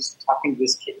literally just talking to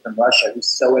this kid from Russia who's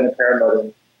so into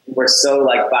paramotoring. We're so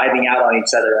like vibing out on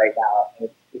each other right now. And,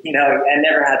 I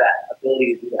never had that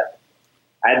ability to do that.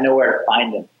 I had nowhere to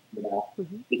find them,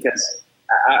 because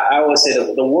I always say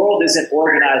that the world isn't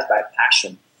organized by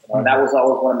passion. And that was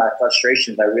always one of my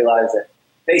frustrations. I realized that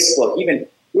Facebook, even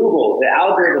Google, the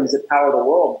algorithms that power the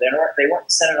world, they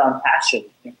weren't centered on passion.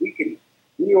 If we could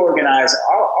reorganize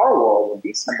our world and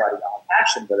be somebody on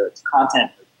passion, whether it's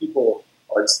content or people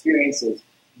or experiences,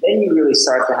 then you really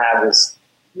start to have this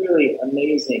really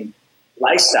amazing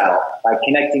lifestyle by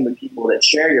connecting with people that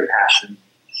share your passion,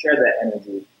 share that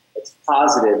energy. It's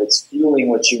positive. It's fueling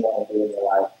what you want to do in your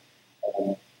life.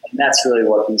 And that's really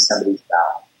what Be Somebody's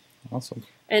about. Awesome.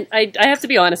 And I have to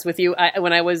be honest with you,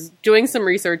 when I was doing some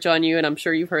research on you, and I'm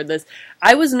sure you've heard this,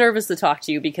 I was nervous to talk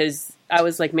to you because I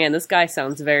was like, man, this guy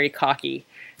sounds very cocky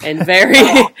and very,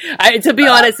 to be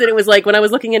honest, and it was like, when I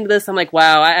was looking into this, I'm like,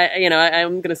 wow,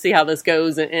 I'm going to see how this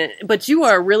goes. But you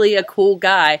are really a cool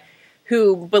guy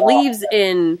who believes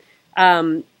in,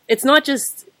 it's not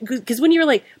just, because when you're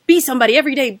like, be somebody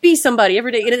every day,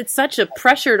 and it's such a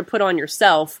pressure to put on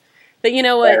yourself. But you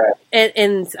know what? Right.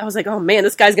 And I was like, oh man,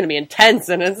 this guy's going to be intense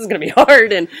and this is going to be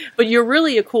hard. But you're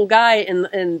really a cool guy,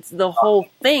 and the whole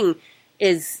thing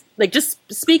is like, just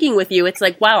speaking with you, it's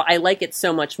like, wow, I like it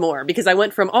so much more, because I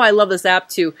went from, oh, I love this app,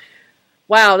 to,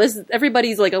 wow,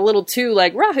 everybody's like a little too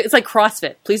like, it's like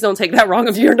CrossFit. Please don't take that wrong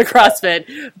if you're into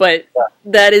CrossFit, but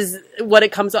that is what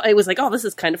it comes. It was like, oh, this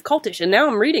is kind of cultish. And now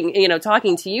I'm reading,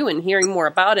 talking to you and hearing more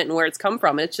about it and where it's come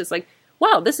from. It's just like,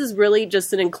 wow, this is really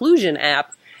just an inclusion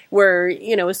app where,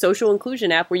 a social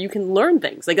inclusion app where you can learn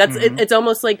things. Like that's, it's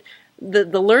almost like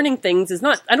the learning things is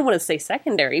not, I don't want to say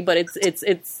secondary, but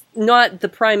it's not the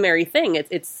primary thing.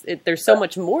 There's so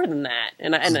much more than that.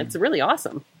 And it's really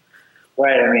awesome.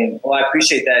 Right. I mean, well, I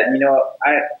appreciate that.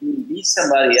 Be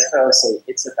somebody, that's what I always say,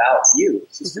 it's about you.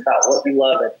 It's just about what you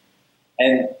love.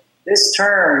 And this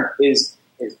term is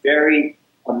very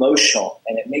emotional,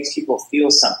 and it makes people feel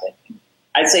something.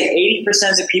 I'd say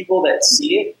 80% of the people that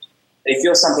see it, they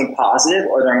feel something positive,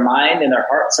 or their mind and their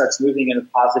heart starts moving in a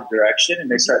positive direction, and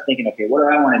they start thinking, okay, what do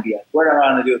I want to be at? What do I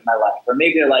want to do with my life? Or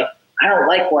maybe they're like, I don't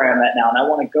like where I'm at now, and I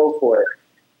want to go for it.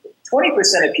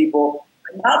 20% of people,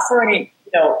 not for any,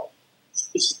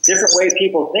 just different ways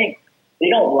people think, they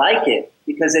don't like it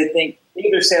because they think, they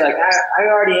either say like, I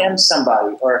already am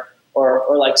somebody, or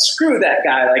like, screw that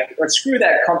guy, like, or screw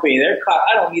that company,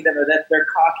 I don't need them, or that they're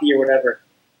cocky or whatever.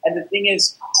 And the thing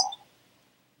is,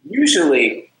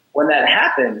 usually when that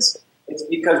happens, it's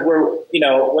because with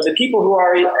the people who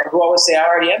always say, I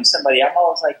already am somebody, I'm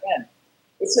always like, man,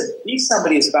 be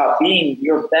somebody is about being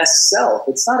your best self.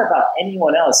 It's not about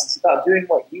anyone else. It's about doing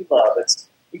what you love.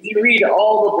 If you read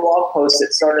all the blog posts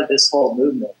that started this whole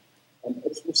movement, and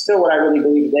it's still what I really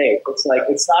believe today, it's like,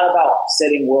 it's not about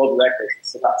setting world records.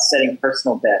 It's about setting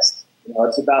personal best.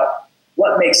 It's about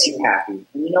what makes you happy.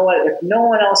 And you know what? If no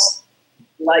one else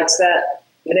likes that,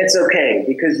 then it's okay,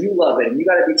 because you love it, and you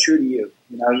got to be true to you.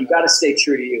 You got to stay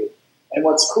true to you. And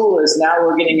what's cool is now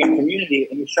we're getting a community,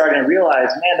 and you're starting to realize,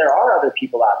 man, there are other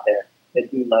people out there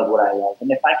that do love what I love. And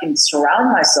if I can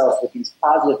surround myself with these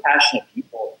positive, passionate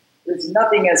people, there's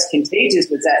nothing as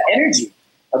contagious as that energy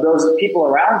of those people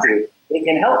around you. They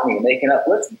can help me, and they can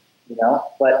uplift me,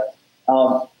 But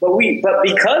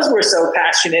because we're so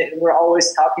passionate and we're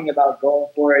always talking about going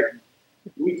for it,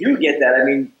 we do get that. I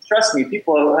mean, trust me,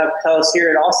 people have tell us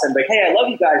here in Austin, like, hey, I love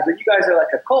you guys, but you guys are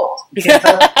like a cult.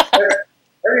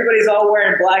 Everybody's all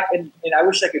wearing black, and I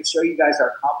wish I could show you guys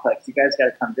our complex. You guys got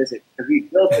to come visit, because we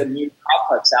built a new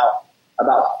complex out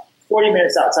about 40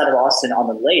 minutes outside of Austin on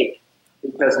the lake,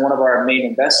 because one of our main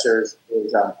investors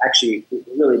is actually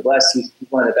really blessed. He's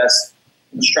one of the best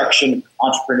construction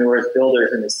entrepreneurs,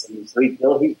 builders in the city. So he's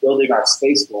building our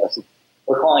space for us.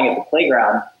 We're calling it the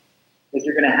playground, because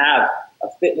you're going to have a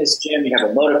fitness gym. You have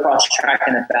a motocross track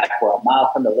in the back. We're a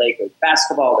mile from the lake. There's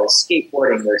basketball. There's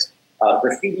skateboarding. There's a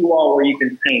graffiti wall where you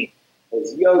can paint.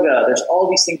 There's yoga. There's all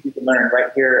these things you can learn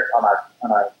right here on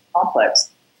our complex.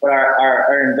 But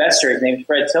our investor, his name is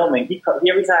Fred Tillman, he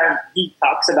every time he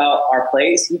talks about our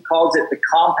place, he calls it the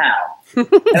compound. I'm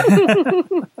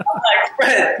like,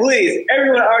 Fred, please,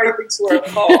 everyone already thinks we're a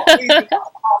cult. Please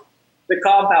call the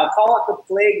compound. Call it the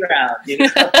playground.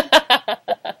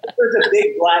 There's a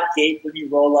big black gate when you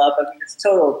roll up. I mean, it's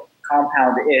total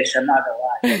compound-ish. I'm not going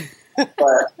to lie.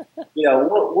 But,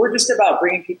 we're just about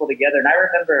bringing people together. And I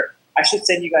remember, I should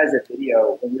send you guys a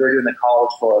video when we were doing the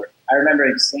college tour. I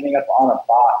remember standing up on a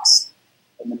box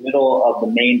in the middle of the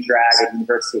main drag at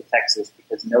University of Texas,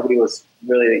 because nobody was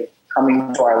really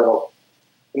coming to our little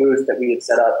booth that we had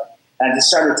set up. And I just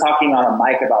started talking on a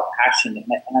mic about passion. And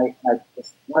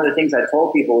one of the things I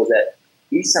told people was that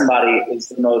Be Somebody is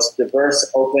the most diverse,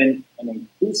 open, and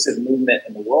inclusive movement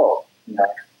in the world.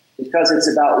 Because it's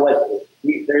about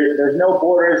there's no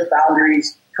borders,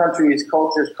 boundaries, countries,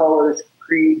 cultures, colors,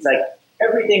 creeds. Like,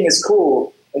 everything is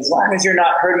cool as long as you're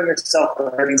not hurting yourself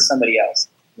or hurting somebody else.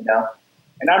 And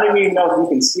I don't even know if you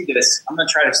can see this. I'm going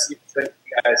to try to show you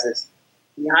guys this.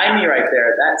 Behind me right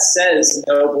there, that says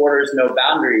no borders, no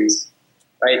boundaries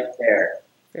right there.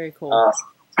 Very cool.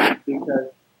 Because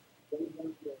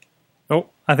Oh,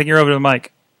 I think you're over to the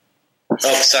mic. Oh,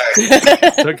 sorry.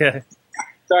 It's okay.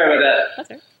 Sorry about that. That's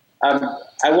right.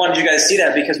 I wanted you guys to see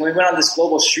that, because when we went on this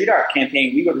global street art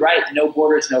campaign, we would write no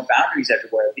borders, no boundaries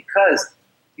everywhere, because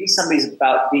Be Somebody's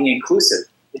about being inclusive.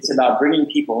 It's about bringing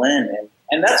people in.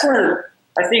 And that's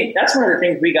I think that's one of the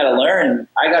things we got to learn.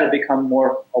 I got to become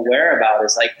more aware about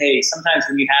is like, hey, sometimes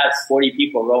when you have 40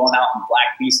 people rolling out in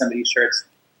black Be Somebody shirts,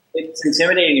 it's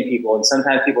intimidating to people. And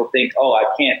sometimes people think, oh, I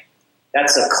can't,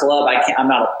 that's a club I'm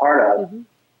not a part of. Mm-hmm.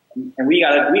 And we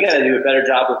got to do a better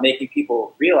job of making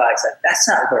people realize that that's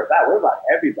not what we're about. We're about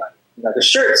everybody. The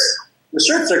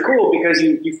shirts are cool because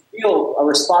you feel a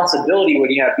responsibility when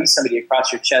you have Be Somebody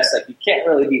across your chest. Like, you can't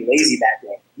really be lazy that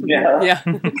day. Yeah.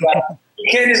 You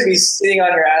can't just be sitting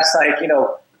on your ass like,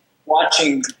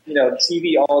 watching,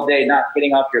 TV all day, not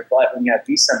getting off your butt when you have to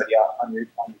be somebody on your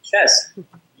chest.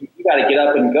 You got to get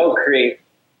up and go create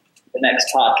the next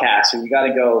podcast, or you got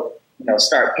to go,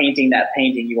 start painting that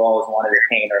painting you always wanted to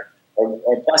paint,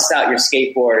 or bust out your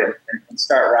skateboard and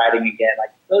start riding again.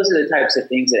 Like, those are the types of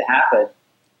things that happen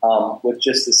with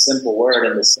just the simple word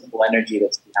and the simple energy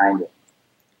that's behind it.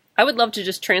 I would love to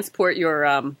just transport your,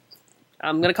 I'm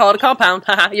going to call it a compound,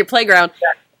 your playground,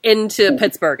 into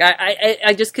Pittsburgh.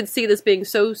 I just could see this being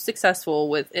so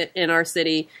successful in our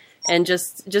city, and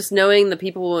just knowing the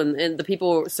people and the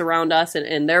people surround us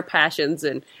and their passions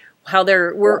and how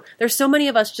there's so many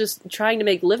of us just trying to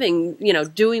make living,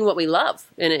 doing what we love,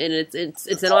 and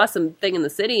it's an awesome thing in the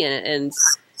city, and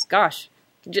gosh,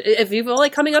 if you're only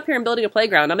coming up here and building a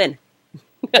playground, I'm in.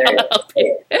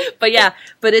 But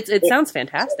it sounds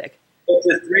fantastic. If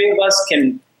the three of us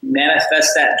can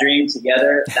manifest that dream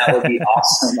together, that would be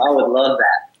awesome. I would love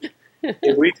that.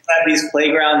 If we had these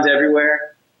playgrounds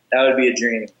everywhere, that would be a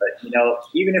dream. But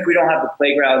even if we don't have the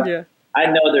playground, I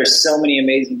know there's so many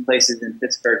amazing places in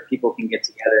Pittsburgh people can get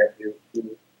together and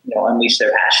do unleash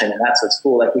their passion, and that's what's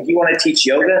cool. Like, if you want to teach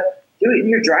yoga, do it in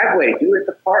your driveway, do it at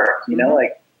the park.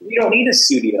 Like, you don't need a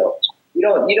studio. You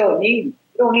don't need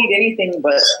anything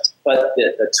but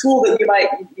the tool that you might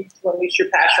need to unleash your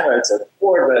passion, whether it's a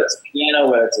board, whether it's a piano,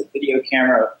 whether it's a video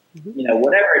camera,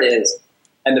 whatever it is,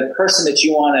 and the person that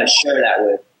you want to share that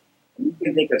with. You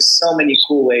can think of so many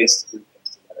cool ways to do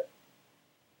things together.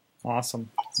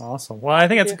 Awesome. Well, I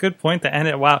think that's a good point to end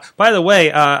it. Wow. By the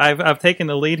way, I've taken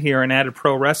the lead here and added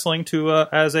pro wrestling to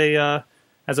as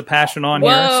a passion on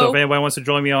here. So if anybody wants to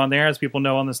join me on there, as people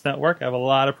know on this network, I have a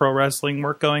lot of pro wrestling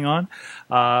work going on.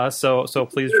 So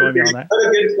please join me on that. Put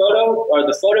a good photo, or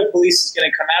the photo police is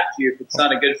going to come after you if it's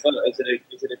not a good photo. Is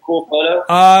it a cool photo?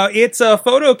 It's a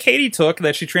photo Katie took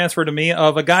that she transferred to me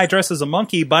of a guy dressed as a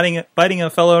monkey biting a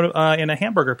fellow in a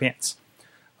hamburger pants.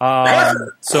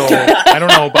 So I don't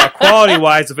know about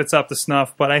quality-wise if it's up to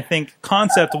snuff, but I think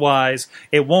concept-wise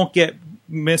it won't get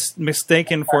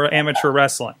mistaken for amateur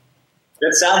wrestling.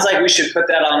 It sounds like we should put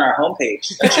that on our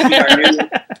homepage. That should be our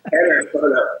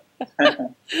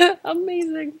new photo.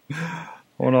 Amazing.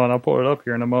 Hold on, I'll pull it up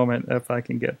here in a moment if I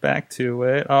can get back to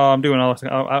it. I'm doing all this.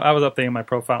 I was updating my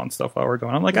profile and stuff while we're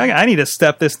going. I'm like, I need to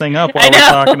step this thing up while we're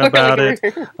talking about it.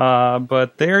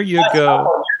 But there you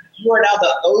go. You are now the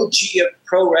OG of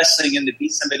pro wrestling in the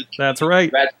Beat Somebody community. That's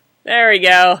right. There we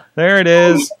go. There it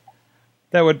is.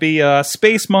 That would be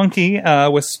Space Monkey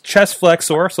with Chest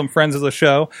Flexor, some friends of the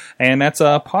show, and that's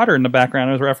Potter in the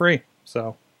background as referee.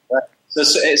 So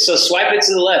swipe it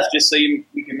to the left just so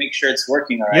we can make sure it's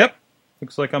working all right. Yep.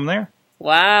 Looks like I'm there.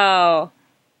 Wow.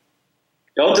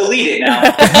 Don't delete it now.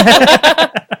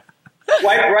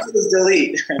 Swipe right is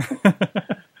delete.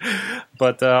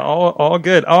 But all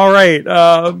good. All right.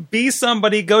 Be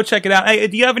Somebody. Go check it out. Hey,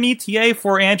 do you have an ETA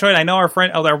for Android? I know our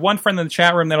one friend in the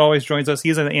chat room that always joins us.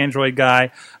 He's an Android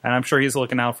guy, and I'm sure he's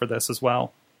looking out for this as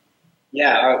well.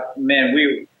 Yeah, man.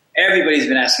 Everybody's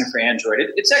been asking for Android.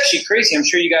 It's actually crazy. I'm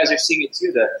sure you guys are seeing it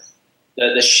too.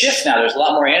 The shift now. There's a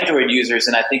lot more Android users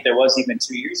than I think there was even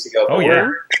 2 years ago. But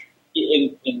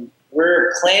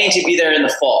we're planning to be there in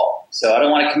the fall. So I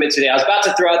don't want to commit today. I was about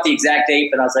to throw out the exact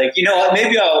date, but I was like, you know what?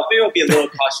 Maybe I'll be a little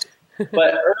cautious.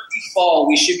 But early fall,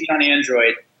 we should be on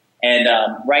Android. And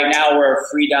right now, we're a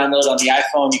free download on the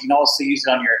iPhone. You can also use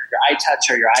it on your iTouch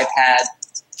or your iPad.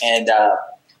 And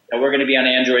we're going to be on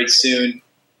Android soon.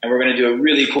 And we're going to do a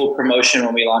really cool promotion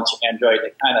when we launch Android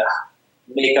to kind of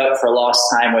make up for lost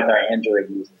time with our Android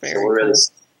users. So we're really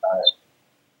excited.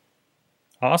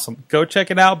 Awesome. Go check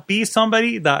it out.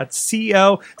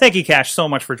 BeSomebody.co. Thank you, Cash, so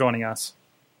much for joining us.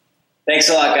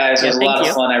 Thanks a lot, guys. It was a lot of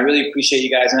fun. I really appreciate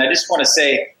you guys. And I just want to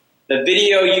say, the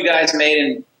video you guys made,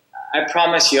 and I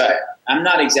promise you, I'm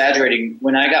not exaggerating.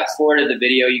 When I got forwarded the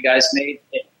video you guys made,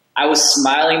 I was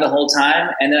smiling the whole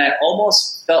time. And then I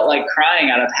almost felt like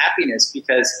crying out of happiness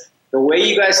because the way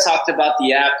you guys talked about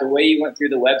the app, the way you went through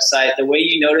the website, the way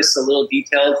you noticed the little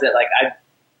details that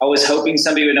I was hoping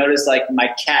somebody would notice, like my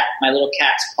little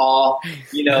cat's paw, all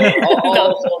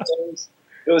those little things.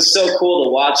 It was so cool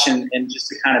to watch and just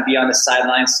to kind of be on the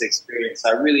sidelines to experience.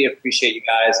 I really appreciate you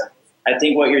guys. I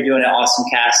think what you're doing at Awesome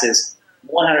Cast is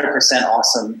 100%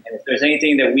 awesome. And if there's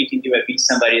anything that we can do at Beat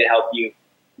Somebody to help you,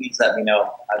 please let me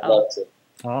know. I'd love to.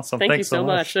 Awesome. Thank Thanks you so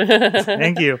much.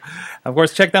 Thank you. Of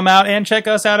course, check them out and check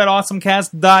us out at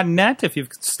awesomecast.net if you've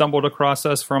stumbled across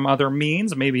us from other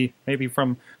means, maybe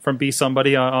from Be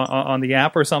Somebody on the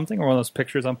app or something, or one of those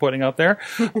pictures I'm putting up there.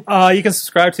 You can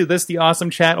subscribe to this, The Awesome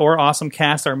Chat, or Awesome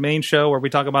Cast, our main show where we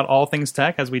talk about all things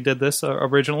tech, as we did this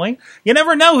originally. You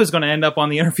never know who's going to end up on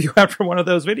the interview after one of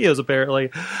those videos, apparently.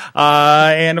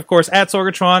 And, of course, at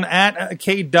Sorgatron, at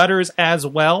K Dutters as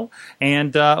well.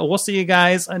 And we'll see you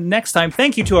guys next time.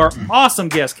 Thank you to our awesome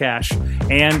guest, Cash.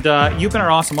 And you've been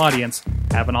our awesome audience.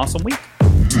 Have an awesome week.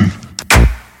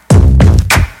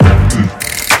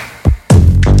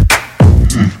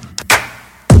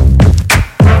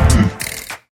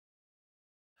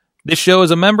 This show is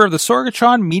a member of the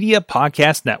Sorgatron Media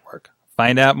Podcast Network.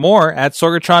 Find out more at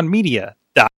sorgatronmedia.com.